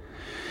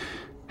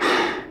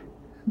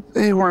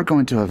 They weren't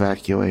going to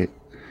evacuate.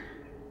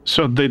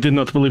 So they did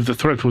not believe the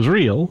threat was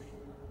real?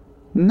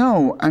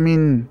 No, I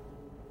mean,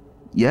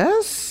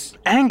 yes?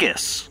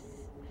 Angus!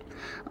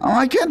 Oh,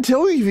 I can't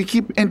tell you if you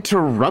keep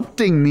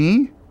interrupting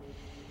me.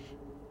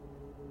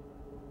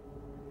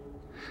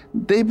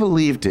 They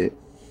believed it,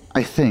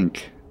 I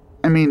think.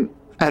 I mean,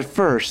 at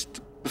first,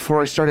 before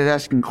I started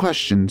asking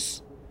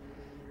questions.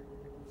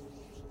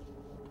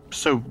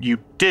 So you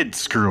did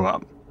screw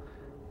up?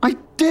 I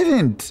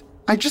didn't.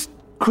 I just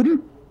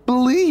couldn't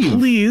believe.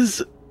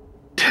 Please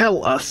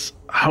tell us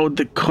how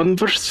the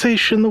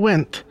conversation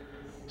went,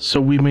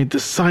 so we may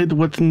decide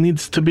what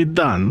needs to be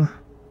done.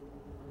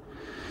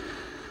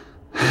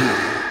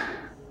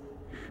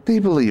 They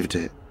believed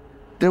it.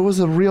 There was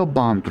a real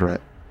bomb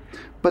threat,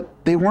 but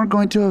they weren't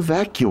going to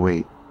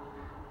evacuate.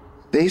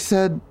 They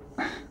said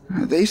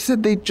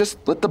they'd just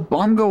let the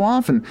bomb go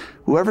off, and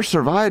whoever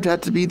survived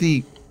had to be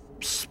the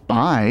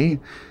spy.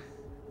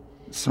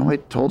 So I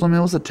told them it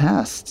was a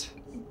test.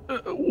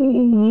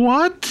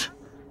 What?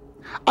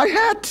 I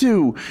had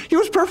to. He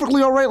was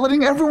perfectly all right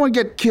letting everyone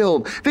get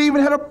killed. They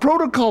even had a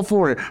protocol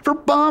for it, for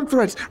bomb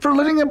threats, for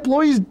letting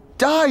employees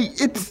die.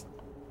 It's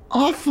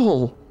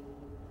awful.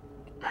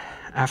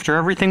 After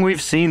everything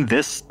we've seen,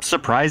 this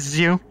surprises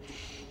you?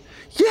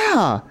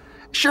 Yeah,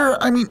 sure,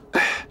 I mean,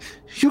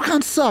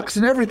 Yukon sucks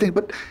and everything,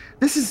 but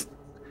this is...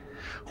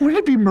 Wouldn't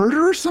it be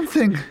murder or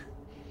something?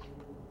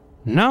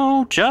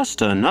 No,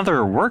 just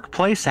another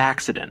workplace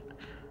accident.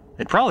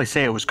 They'd probably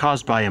say it was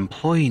caused by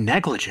employee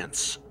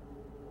negligence.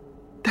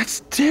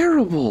 That's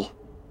terrible.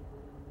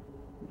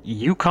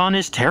 Yukon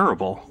is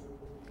terrible.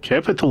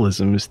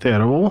 Capitalism is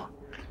terrible.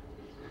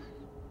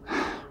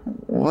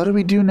 What do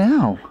we do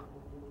now?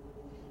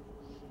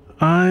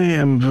 I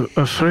am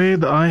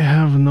afraid I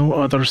have no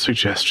other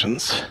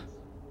suggestions.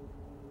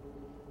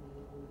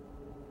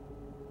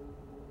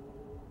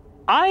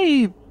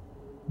 I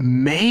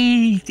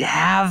may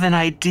have an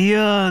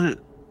idea,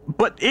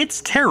 but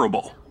it's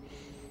terrible.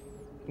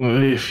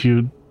 If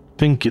you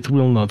think it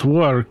will not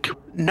work...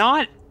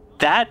 Not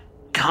that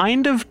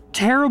kind of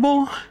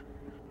terrible?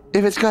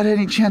 If it's got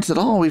any chance at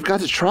all, we've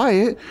got to try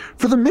it.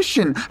 For the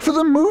mission, for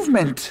the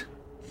movement.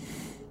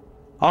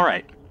 All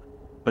right.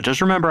 But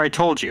just remember I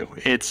told you,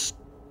 it's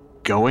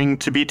going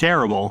to be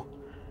terrible.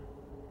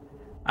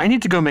 I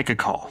need to go make a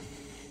call.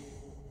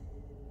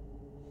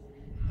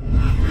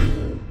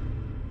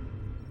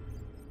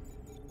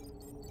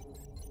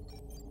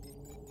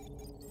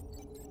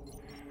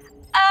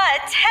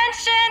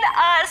 Attention,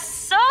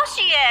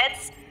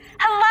 associates!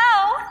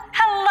 Hello,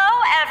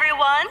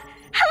 everyone.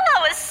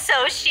 Hello,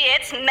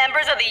 associates,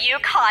 members of the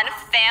Yukon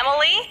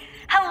family.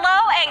 Hello,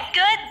 and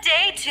good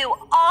day to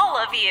all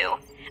of you.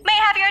 May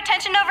I have your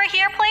attention over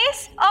here,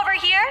 please? Over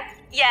here?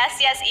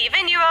 Yes,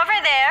 even you over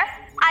there.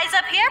 Eyes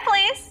up here,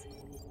 please.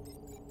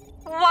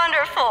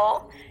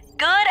 Wonderful.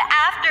 Good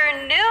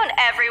afternoon,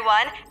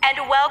 everyone,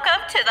 and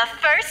welcome to the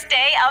first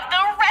day of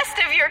the rest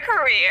of your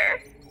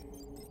career.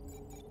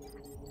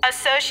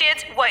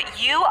 Associates,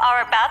 what you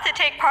are about to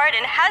take part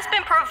in has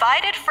been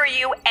provided for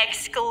you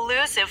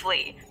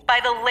exclusively by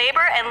the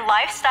Labor and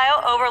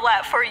Lifestyle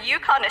Overlap for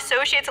Yukon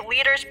Associates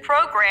Leaders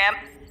Program.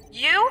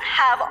 You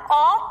have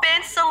all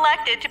been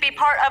selected to be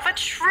part of a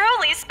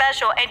truly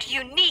special and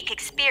unique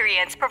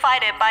experience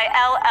provided by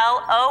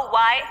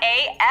LLOYAL.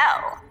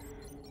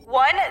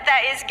 One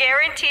that is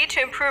guaranteed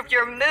to improve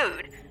your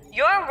mood,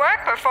 your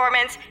work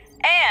performance,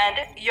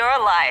 and your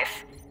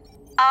life.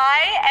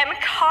 I am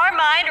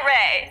Carmine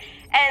Ray,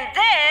 and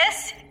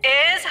this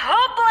is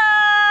Hoopla!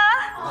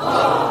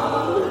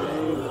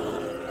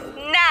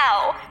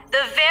 Now,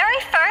 the very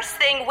first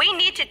thing we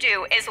need to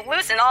do is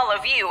loosen all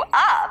of you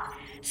up.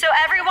 So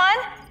everyone,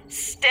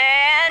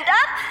 stand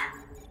up.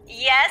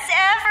 Yes,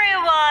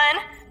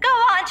 everyone. Go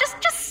on, just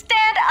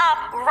stand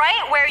up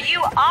right where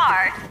you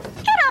are.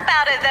 Get up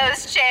out of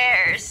those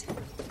chairs.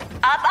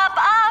 Up.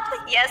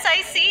 Yes,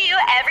 I see you.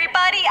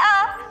 Everybody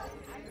up.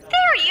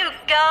 There you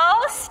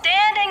go.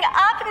 Standing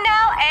up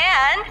now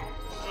and...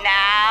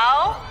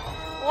 Now,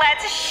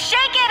 let's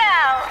shake it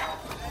out.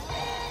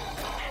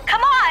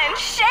 Come on,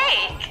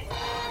 shake.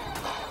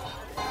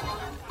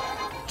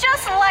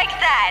 Just like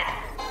that.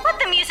 Let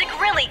the music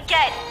really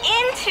get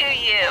into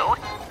you.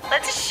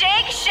 Let's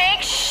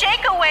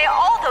shake away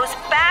all those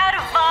bad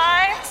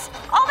vibes,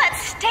 all that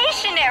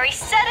stationary,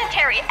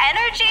 sedentary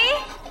energy.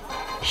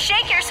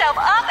 Shake yourself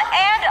up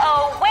and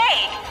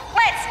awake.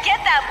 Let's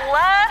get that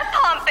blood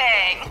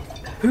pumping.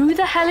 Who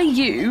the hell are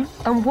you,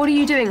 and what are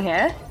you doing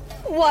here?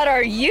 What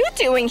are you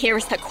doing here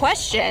is the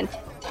question.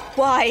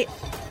 Why,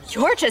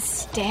 you're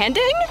just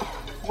standing?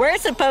 We're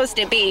supposed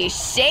to be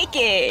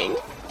shaking.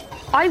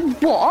 I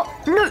what?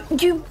 No,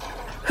 you...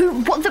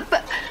 Who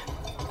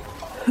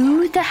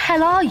the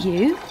hell are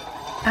you?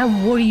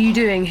 And what are you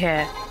doing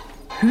here?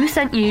 Who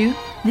sent you?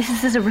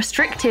 This is a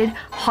restricted,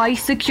 high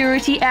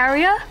security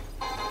area?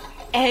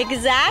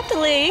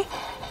 Exactly.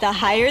 The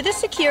higher the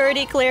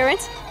security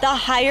clearance, the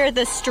higher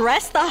the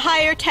stress, the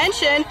higher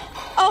tension,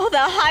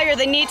 the higher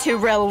the need to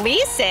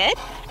release it.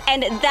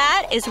 And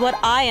that is what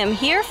I am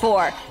here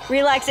for.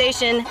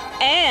 Relaxation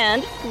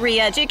and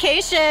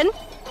re-education.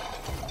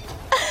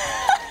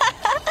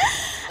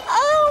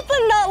 Oh, but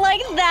not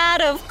like that,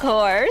 of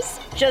course.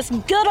 Just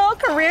good old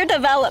career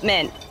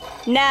development.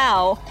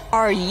 Now,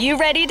 are you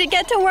ready to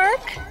get to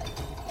work?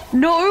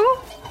 No?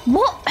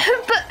 What?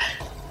 But...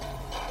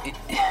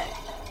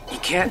 You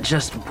can't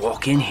just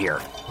walk in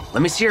here.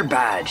 Let me see your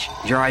badge,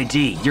 your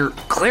ID, your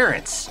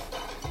clearance.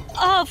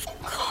 Of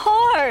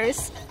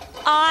course.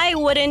 I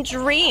wouldn't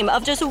dream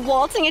of just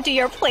waltzing into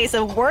your place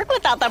of work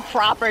without the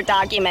proper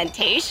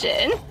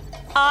documentation.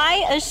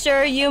 I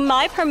assure you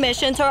my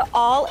permissions are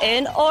all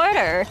in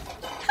order.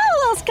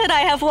 How else could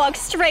I have walked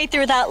straight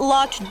through that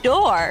locked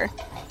door?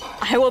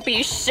 I will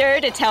be sure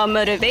to tell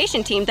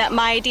Motivation Team that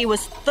my ID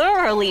was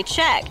thoroughly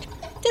checked,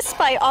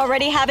 despite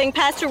already having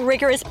passed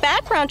rigorous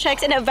background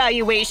checks and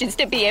evaluations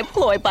to be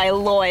employed by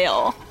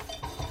Loyal.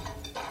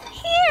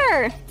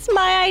 Here, it's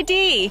my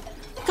ID.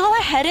 Go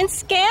ahead and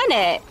scan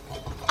it.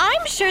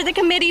 I'm sure the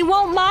committee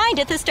won't mind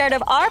if the start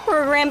of our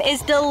program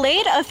is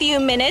delayed a few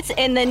minutes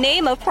in the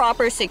name of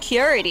proper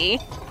security.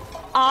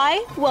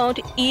 I won't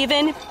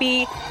even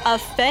be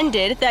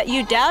offended that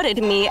you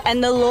doubted me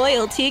and the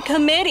loyalty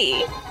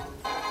committee.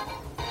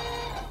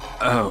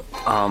 I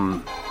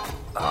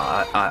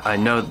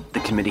know the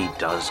committee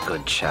does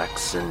good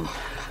checks, and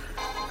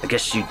I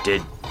guess you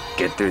did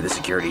get through the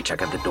security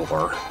check at the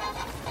door.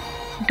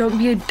 Don't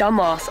be a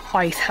dumbass,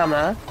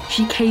 Icehammer.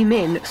 She came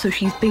in, so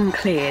she's been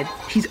cleared.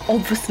 She's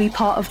obviously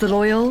part of the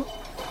Loyal.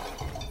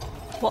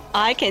 Well,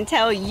 I can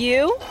tell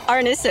you are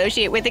an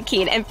associate with a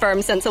keen and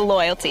firm sense of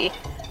loyalty.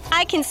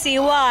 I can see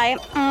why,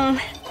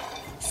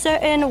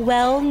 certain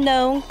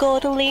well-known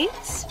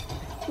Goldleafs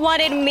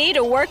wanted me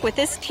to work with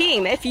this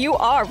team if you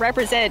are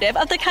representative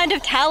of the kind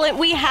of talent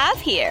we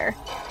have here.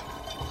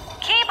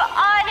 Keep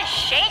on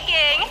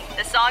shaking.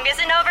 The song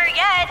isn't over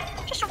yet.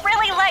 Just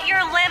really let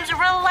your limbs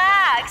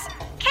relax.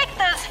 Kick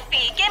those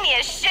feet. Give me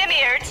a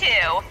shimmy or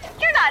two.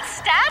 You're not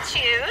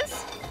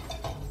statues.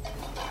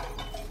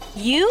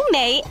 You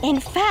may, in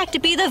fact,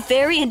 be the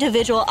very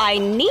individual I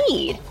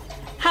need.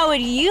 How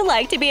would you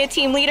like to be a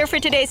team leader for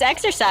today's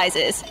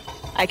exercises?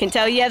 I can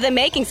tell you have the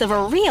makings of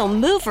a real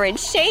mover and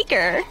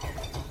shaker.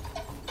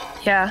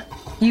 Yeah,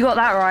 you got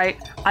that right.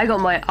 I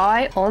got my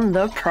eye on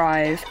the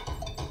prize.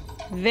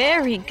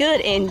 Very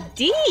good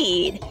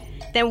indeed.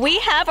 Then we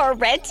have our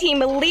red team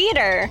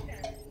leader.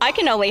 I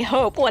can only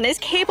hope one as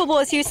capable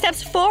as you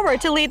steps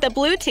forward to lead the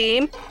blue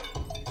team.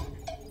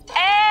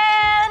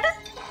 And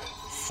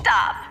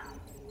stop.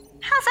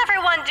 How's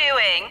everyone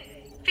doing?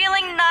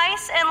 Feeling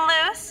nice and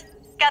loose?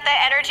 Got the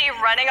energy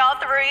running all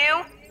through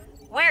you?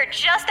 We're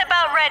just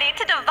about ready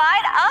to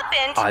divide up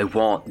into... I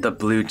want the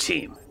blue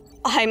team.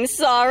 I'm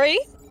sorry?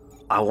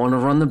 I want to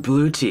run the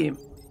blue team.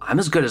 I'm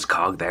as good as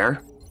Cog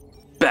there.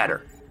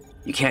 Better.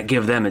 You can't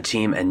give them a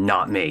team and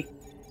not me.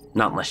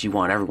 Not unless you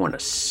want everyone to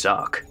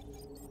suck.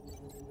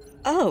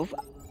 Oh,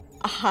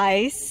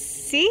 I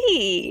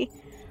see.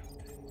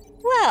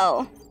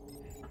 Well,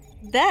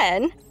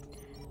 then,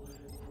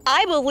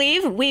 I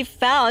believe we've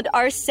found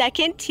our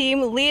second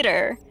team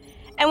leader.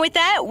 And with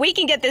that, we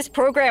can get this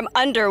program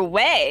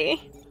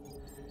underway.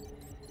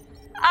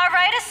 All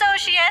right,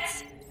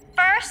 associates.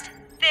 First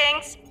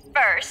things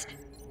first.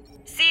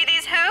 See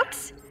these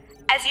hoops?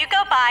 As you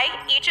go by,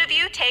 each of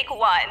you take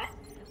one.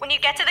 When you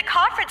get to the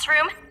conference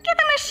room, give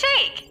them a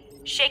shake.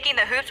 Shaking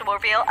the hoops will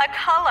reveal a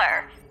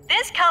color.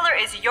 This color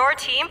is your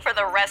team for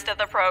the rest of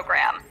the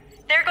program.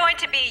 They're going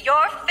to be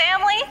your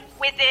family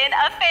within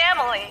a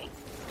family.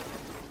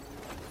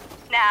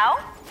 Now,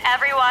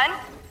 everyone,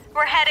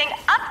 we're heading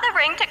up the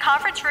ring to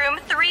conference room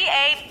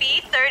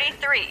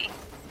 3A-B33.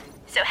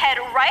 So head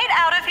right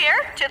out of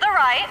here to the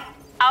right.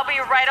 I'll be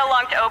right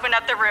along to open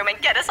up the room and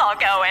get us all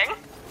going.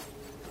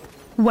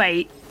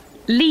 Wait,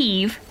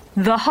 leave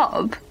the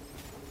hub?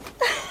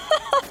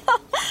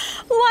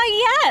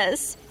 Why,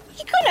 yes.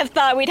 You couldn't have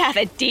thought we'd have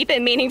a deep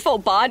and meaningful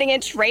bonding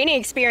and training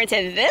experience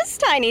in this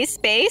tiny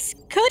space,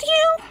 could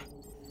you?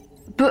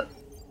 But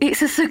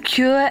it's a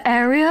secure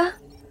area?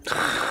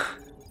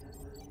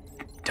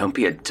 Don't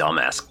be a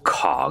dumbass,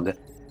 Cog.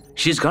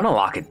 She's gonna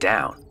lock it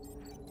down.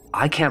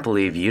 I can't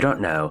believe you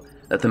don't know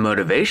that the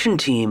Motivation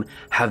Team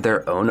have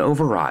their own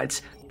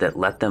overrides that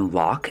let them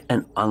lock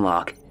and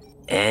unlock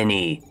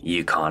any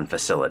Yukon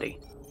facility.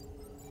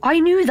 I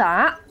knew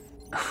that.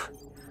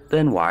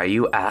 Then why are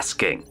you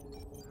asking?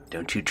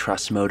 Don't you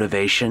trust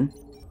Motivation?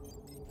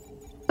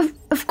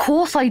 Of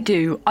course I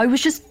do. I was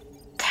just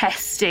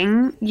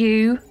testing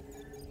you.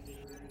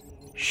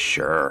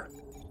 Sure.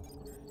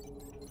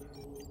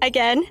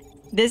 Again,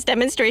 this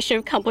demonstration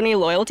of company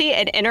loyalty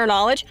and inner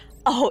knowledge,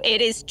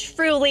 it is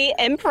truly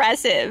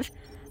impressive.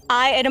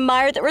 I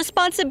admire the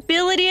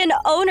responsibility and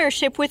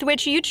ownership with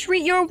which you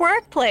treat your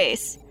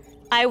workplace.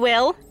 I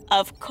will,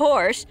 of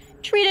course,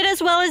 treat it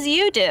as well as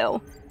you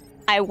do.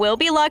 I will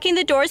be locking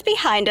the doors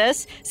behind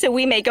us so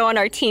we may go on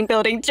our team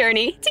building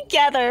journey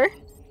together.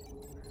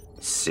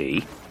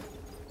 See?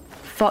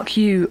 Fuck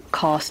you,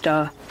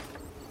 Caster.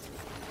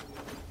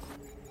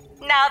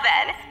 Now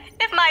then,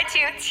 if my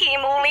two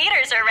team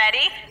leaders are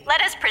ready, let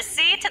us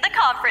proceed to the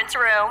conference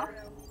room.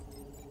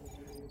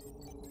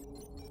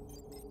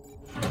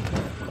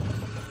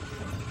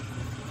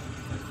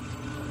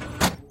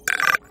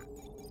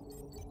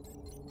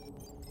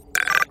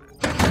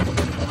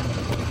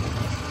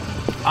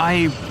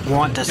 I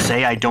want to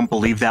say I don't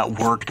believe that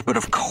worked, but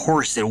of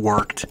course it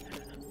worked.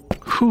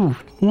 Who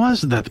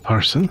was that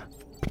person?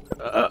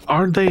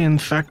 Are they in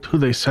fact who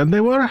they said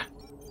they were?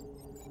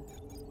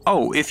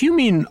 Oh, if you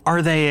mean,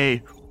 are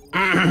they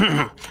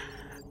an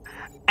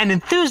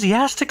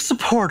enthusiastic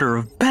supporter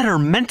of better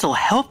mental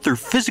health through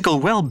physical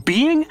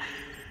well-being?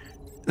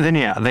 Then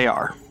yeah, they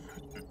are.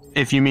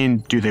 If you mean,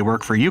 do they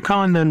work for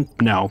Yukon, then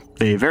no,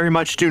 they very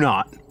much do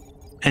not.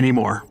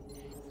 Anymore.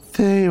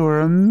 They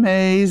were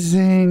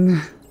amazing.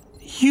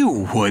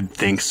 You would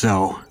think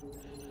so.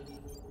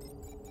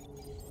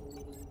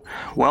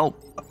 Well,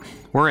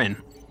 we're in.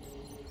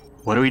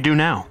 What do we do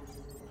now?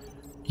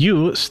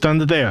 You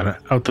stand there,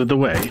 out of the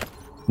way.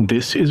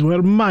 This is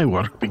where my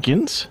work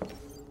begins.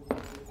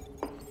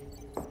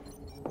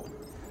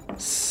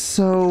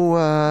 So,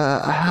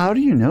 how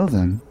do you know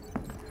them?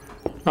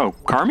 Oh,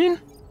 Carmine?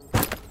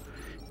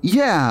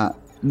 Yeah,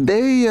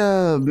 they,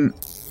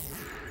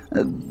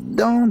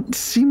 don't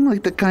seem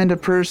like the kind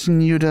of person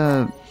you'd,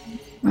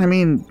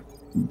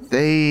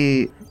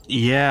 they...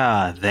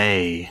 Yeah,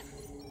 they.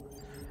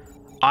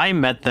 I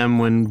met them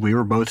when we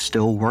were both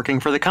still working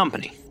for the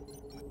company.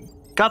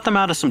 Got them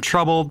out of some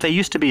trouble. They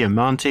used to be a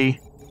Mountie.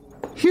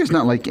 He's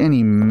not like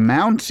any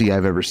Mountie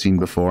I've ever seen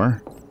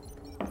before.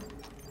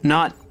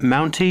 Not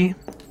Mountie,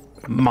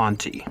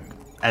 Monty.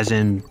 As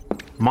in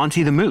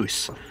Monty the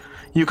Moose.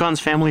 Yukon's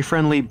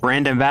family-friendly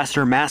brand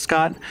ambassador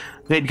mascot.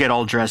 They'd get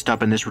all dressed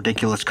up in this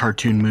ridiculous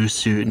cartoon moose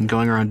suit and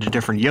going around to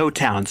different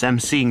yo-towns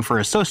emceeing for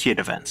associate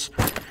events.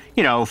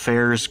 You know,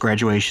 fairs,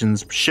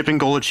 graduations, shipping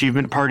goal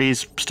achievement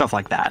parties, stuff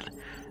like that.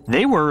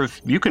 They were,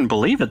 if you can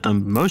believe it, the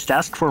most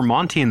asked for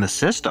Monty in the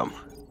system.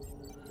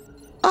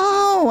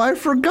 Oh, I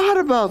forgot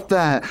about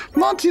that.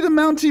 Monty the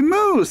Mountie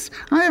Moose.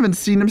 I haven't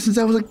seen him since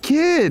I was a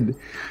kid.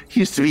 He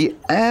used to be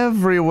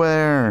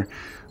everywhere.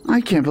 I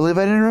can't believe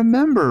I didn't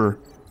remember.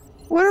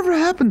 Whatever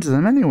happened to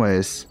them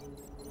anyways?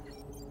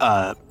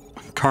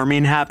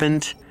 Carmine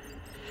happened.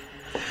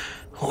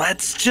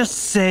 Let's just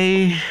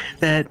say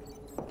that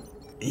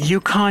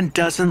Yukon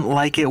doesn't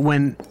like it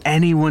when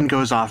anyone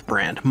goes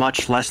off-brand,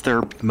 much less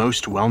their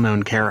most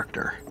well-known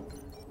character.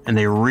 And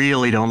they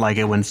really don't like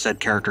it when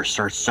said character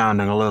starts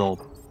sounding a little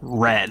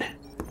red.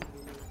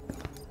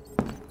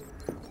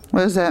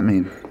 What does that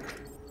mean?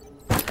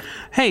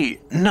 Hey,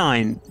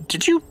 Nine,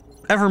 did you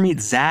ever meet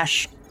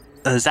Zash?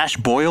 Zash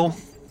Boyle?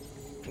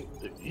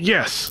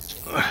 Yes.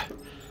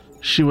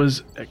 She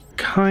was a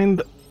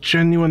kind,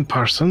 genuine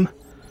person.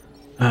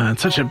 And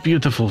such a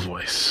beautiful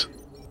voice.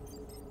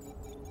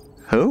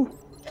 Who?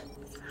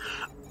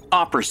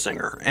 Opera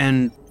singer,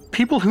 and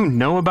people who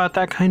know about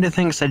that kind of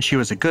thing said she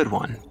was a good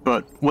one,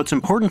 but what's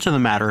important to the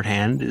matter at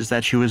hand is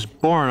that she was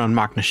born on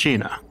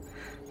Maknashina.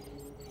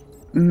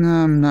 No,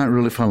 I'm not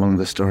really following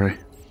the story.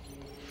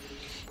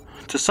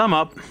 To sum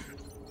up,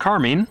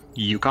 Carmine,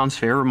 Yukon's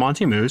favorite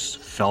Monty Moose,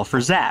 fell for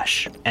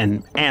Zash,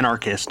 an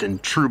anarchist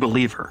and true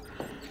believer.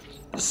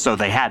 So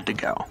they had to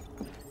go.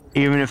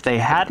 Even if they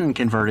hadn't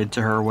converted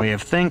to her way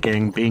of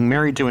thinking, being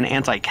married to an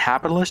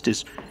anti-capitalist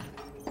is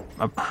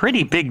a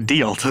pretty big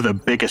deal to the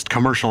biggest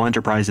commercial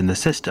enterprise in the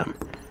system.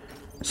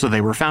 So they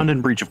were found in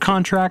breach of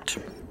contract,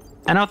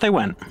 and out they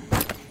went.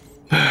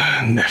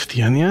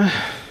 Neftiania?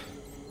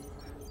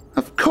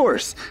 Of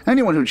course!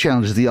 Anyone who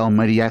challenges the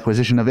almighty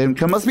acquisition of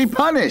income must be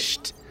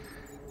punished!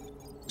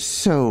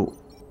 So,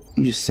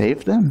 you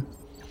saved them?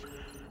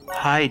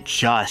 I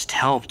just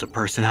helped a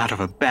person out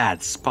of a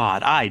bad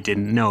spot. I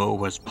didn't know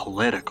it was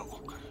political.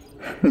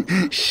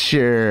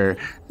 Sure.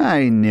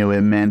 I knew it,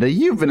 Amanda.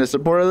 You've been a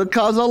supporter of the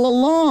cause all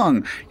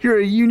along. You're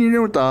a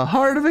unioner with the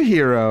heart of a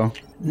hero.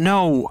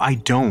 No, I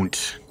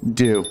don't.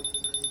 Do.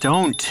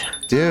 Don't.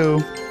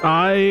 Do.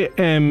 I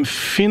am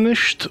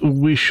finished.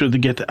 We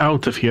should get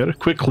out of here.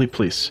 Quickly,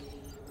 please.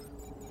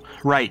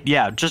 Right,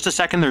 yeah. Just a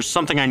second. There's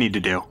something I need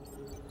to do.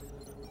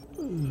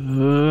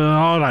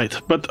 All right,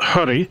 but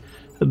hurry.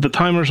 The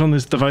timers on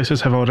these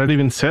devices have already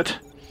been set.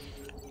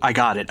 I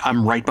got it.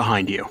 I'm right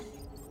behind you.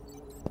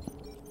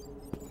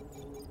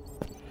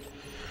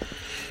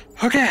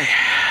 Okay.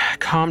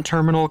 Comm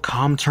terminal.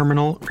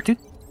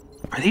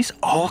 Are these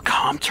all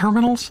comm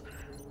terminals?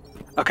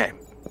 Okay.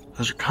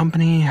 Those are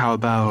company. How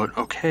about,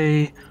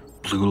 okay,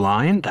 blue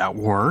line, that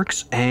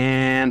works,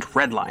 and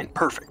red line,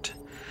 perfect.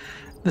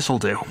 This'll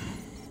do.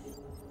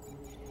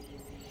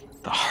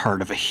 The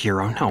heart of a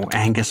hero. No,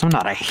 Angus, I'm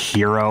not a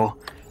hero.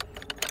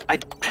 I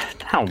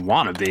don't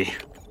want to be,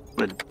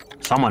 but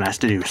someone has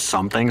to do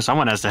something.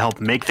 Someone has to help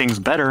make things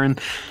better,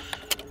 and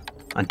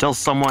until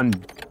someone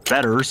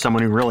better,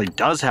 someone who really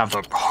does have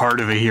the heart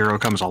of a hero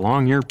comes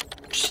along, you're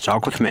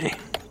stuck with me.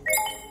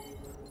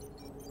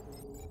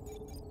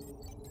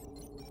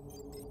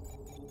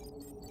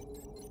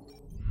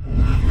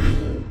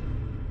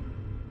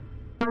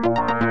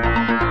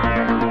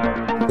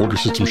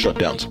 system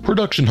shutdowns,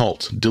 production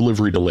halts,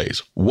 delivery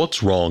delays.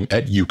 What's wrong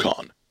at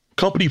Yukon?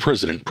 Company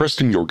President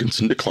Preston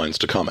Jorgensen declines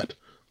to comment.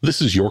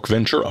 This is York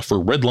Ventura for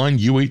Redline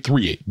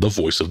U838, the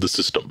voice of the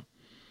system.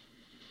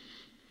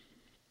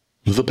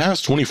 The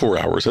past 24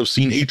 hours have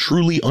seen a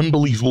truly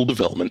unbelievable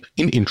development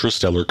in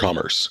intrastellar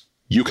commerce.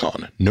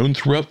 Yukon, known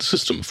throughout the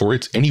system for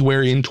its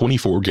anywhere in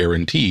 24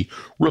 guarantee,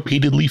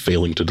 repeatedly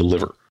failing to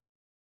deliver.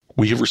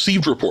 We have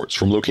received reports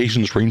from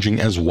locations ranging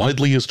as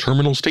widely as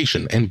Terminal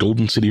Station and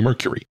Golden City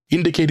Mercury,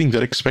 indicating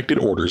that expected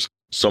orders,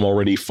 some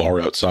already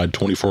far outside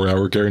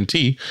 24-hour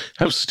guarantee,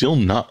 have still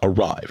not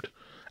arrived,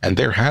 and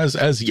there has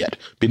as yet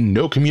been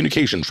no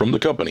communication from the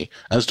company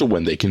as to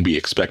when they can be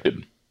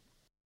expected.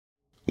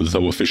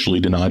 Though officially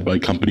denied by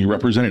company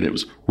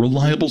representatives,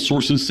 reliable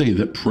sources say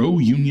that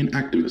pro-union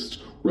activists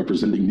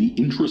representing the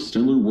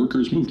intrastellar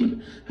workers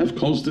movement have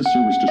caused this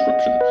service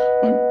disruption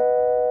by...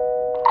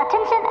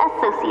 Attention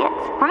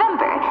associates.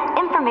 Remember,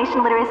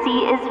 information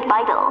literacy is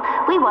vital.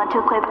 We want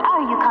to equip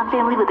our Yukon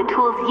family with the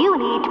tools you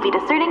need to be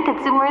discerning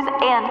consumers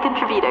and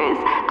contributors.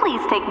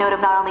 Please take note of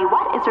not only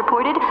what is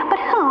reported, but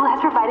who has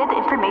provided the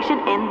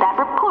information in that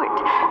report.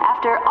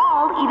 After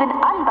all, even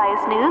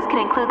unbiased news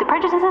can include the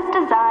prejudices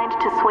designed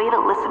to sway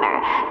the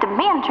listener.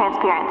 Demand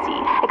transparency.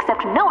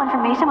 Accept no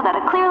information without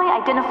a clearly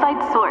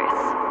identified source.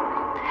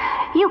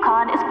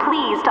 Yukon is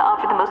pleased to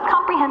offer the most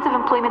comprehensive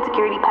employment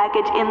security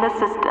package in the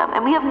system,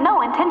 and we have no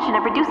intention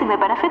of reducing the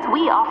benefits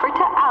we offer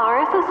to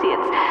our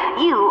associates.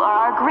 You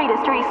are our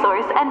greatest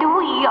resource, and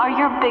we are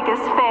your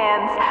biggest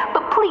fans.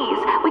 But please,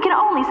 we can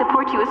only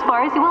support you as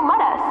far as you will let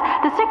us.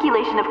 The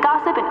circulation of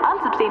gossip and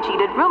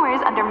unsubstantiated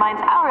rumors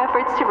undermines our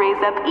efforts to raise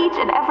up each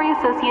and every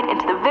associate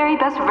into the very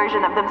best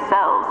version of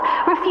themselves.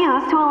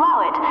 Refuse to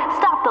allow it.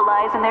 Stop the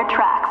lies in their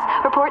tracks.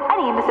 Report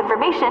any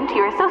misinformation to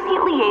your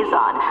associate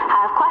liaison.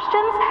 Have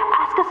questions?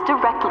 Ask us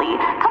directly.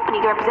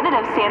 Company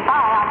representatives stand by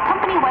on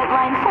Company White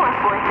Line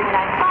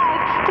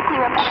 44395 to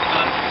clear up...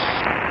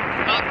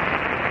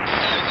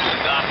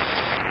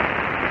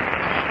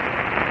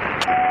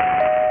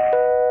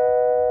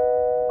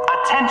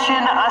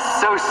 Attention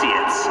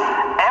associates.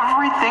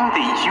 Everything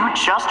that you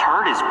just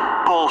heard is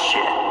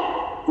bullshit.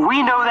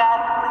 We know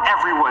that,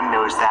 everyone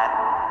knows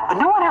that,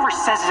 but no one ever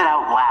says it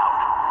out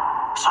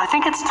loud. So I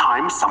think it's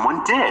time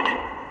someone did.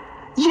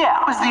 Yeah,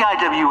 it was the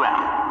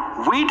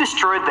IWM. We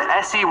destroyed the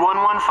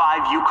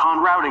SE-115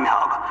 Yukon routing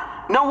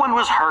hub. No one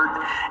was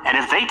hurt, and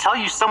if they tell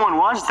you someone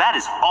was, that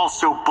is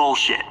also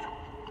bullshit.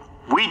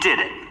 We did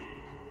it.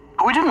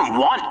 But we didn't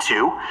want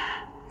to.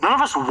 None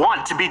of us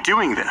want to be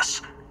doing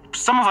this.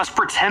 Some of us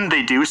pretend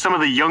they do, some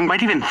of the young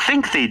might even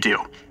think they do.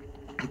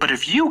 But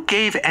if you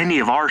gave any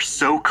of our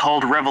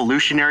so-called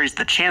revolutionaries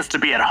the chance to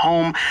be at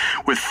home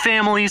with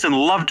families and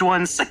loved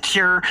ones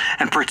secure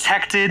and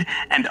protected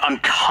and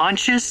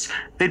unconscious,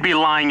 they'd be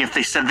lying if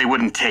they said they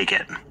wouldn't take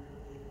it.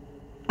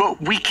 But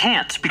we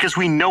can't, because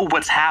we know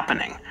what's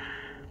happening.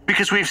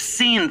 Because we've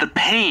seen the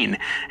pain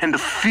and the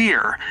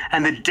fear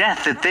and the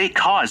death that they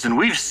cause, and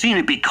we've seen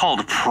it be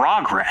called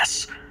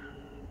progress.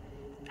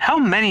 How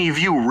many of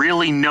you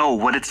really know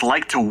what it's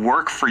like to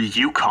work for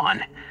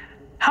Yukon?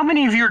 How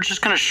many of you are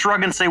just going to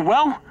shrug and say,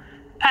 well,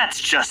 that's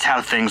just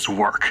how things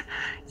work.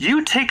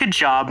 You take a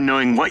job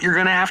knowing what you're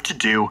going to have to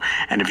do,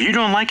 and if you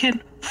don't like it,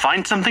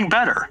 find something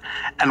better.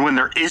 And when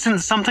there isn't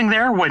something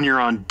there, when you're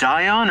on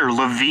Dion or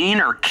Levine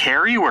or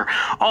Carey, where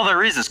all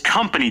there is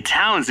company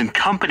towns and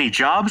company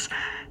jobs,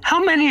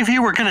 how many of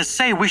you are going to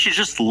say we should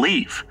just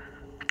leave?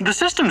 The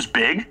system's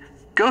big.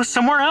 Go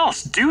somewhere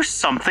else. Do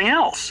something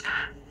else.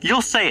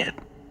 You'll say it,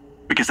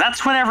 because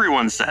that's what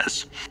everyone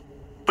says.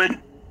 But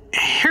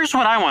here's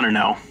what I want to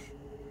know.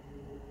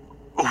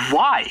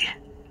 Why?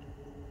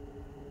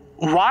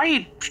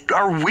 Why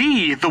are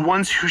we the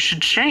ones who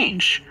should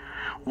change?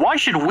 Why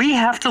should we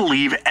have to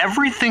leave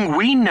everything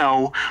we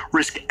know,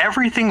 risk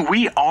everything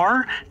we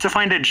are, to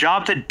find a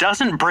job that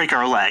doesn't break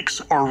our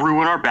legs or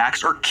ruin our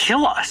backs or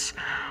kill us?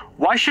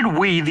 Why should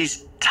we,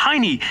 these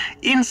tiny,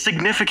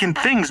 insignificant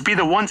things, be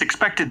the ones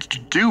expected to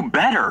do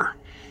better?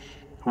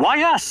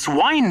 Why us?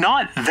 Why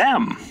not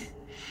them?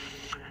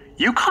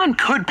 Yukon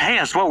could pay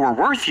us what we're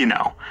worth, you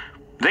know.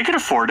 They could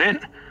afford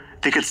it.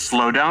 They could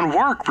slow down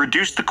work,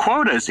 reduce the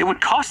quotas. It would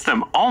cost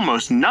them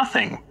almost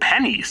nothing,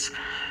 pennies.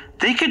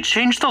 They could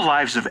change the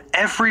lives of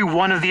every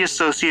one of the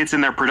associates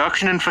in their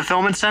production and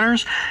fulfillment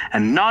centers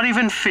and not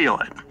even feel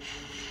it.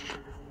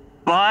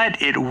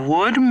 But it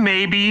would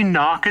maybe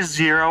knock a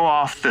zero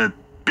off the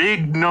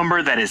big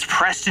number that is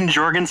Preston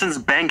Jorgensen's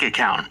bank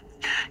account.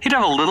 He'd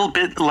have a little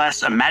bit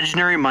less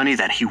imaginary money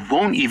that he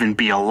won't even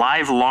be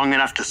alive long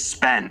enough to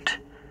spend.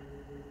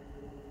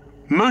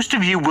 Most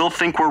of you will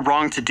think we're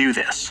wrong to do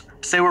this.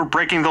 Say we're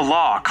breaking the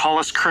law, call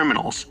us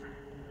criminals.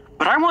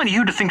 But I want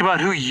you to think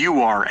about who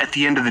you are at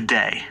the end of the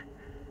day.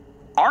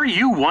 Are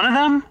you one of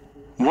them?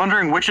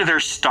 Wondering which of their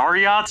star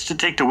yachts to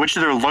take to which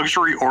of their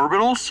luxury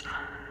orbitals?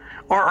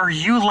 Or are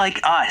you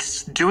like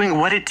us, doing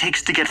what it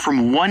takes to get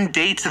from one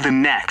day to the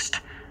next?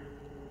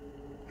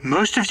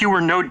 Most of you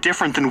are no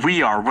different than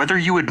we are, whether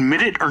you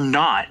admit it or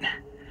not.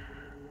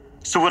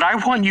 So what I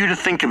want you to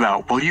think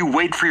about while you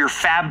wait for your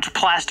fabbed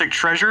plastic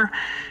treasure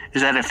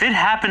is that if it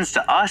happens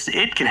to us,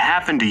 it can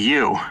happen to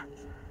you.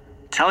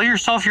 Tell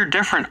yourself you're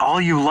different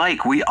all you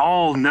like. We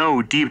all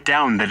know deep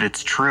down that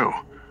it's true.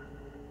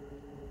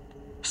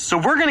 So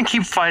we're going to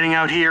keep fighting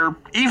out here,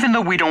 even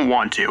though we don't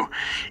want to,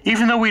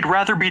 even though we'd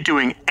rather be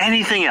doing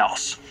anything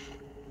else.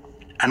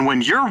 And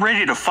when you're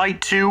ready to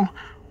fight too,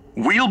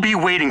 we'll be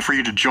waiting for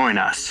you to join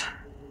us.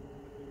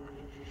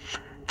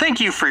 Thank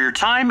you for your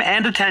time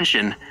and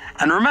attention.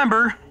 And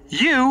remember,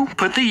 you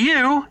put the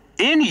U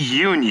in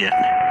union.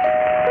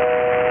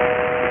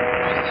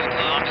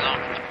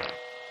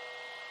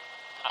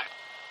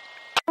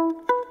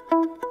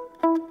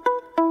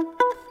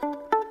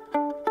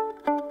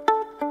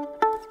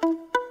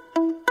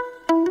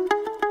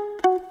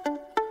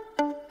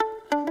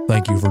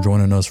 Thank you for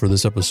joining us for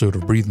this episode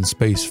of Breathe in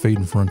Space, Fate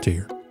and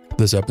Frontier.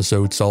 This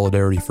episode,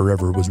 Solidarity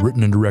Forever, was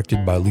written and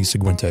directed by Lisa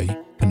Guente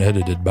and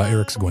edited by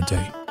Eric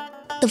Guente.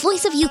 The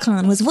voice of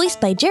Yukon was voiced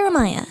by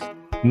Jeremiah.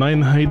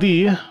 Nine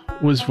Heidi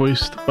was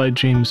voiced by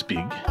James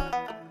Big.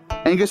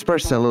 Angus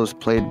Barcelos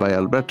played by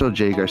Alberto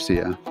J.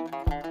 Garcia.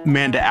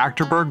 Amanda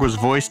Achterberg was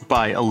voiced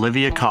by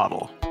Olivia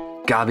Cottle.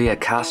 Gabia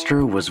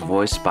Castro was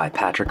voiced by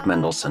Patrick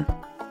Mendelson.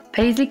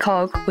 Paisley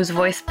Cogg was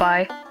voiced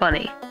by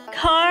Bunny.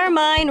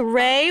 Carmine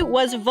Ray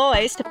was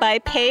voiced by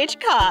Paige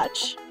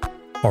Koch.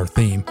 Our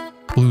theme,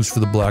 Blues for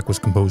the Black, was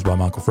composed by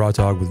Michael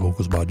Freitag with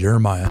vocals by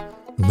Jeremiah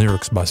and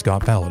lyrics by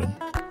Scott Paladin.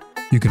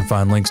 You can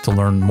find links to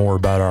learn more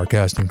about our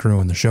cast and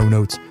crew in the show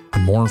notes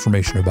and more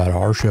information about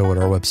our show at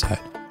our website,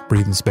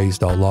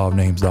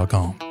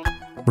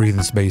 breatheinspace.lawofnames.com. Breathe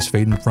in Space,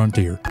 Fate and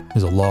Frontier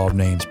is a Law of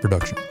Names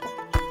production.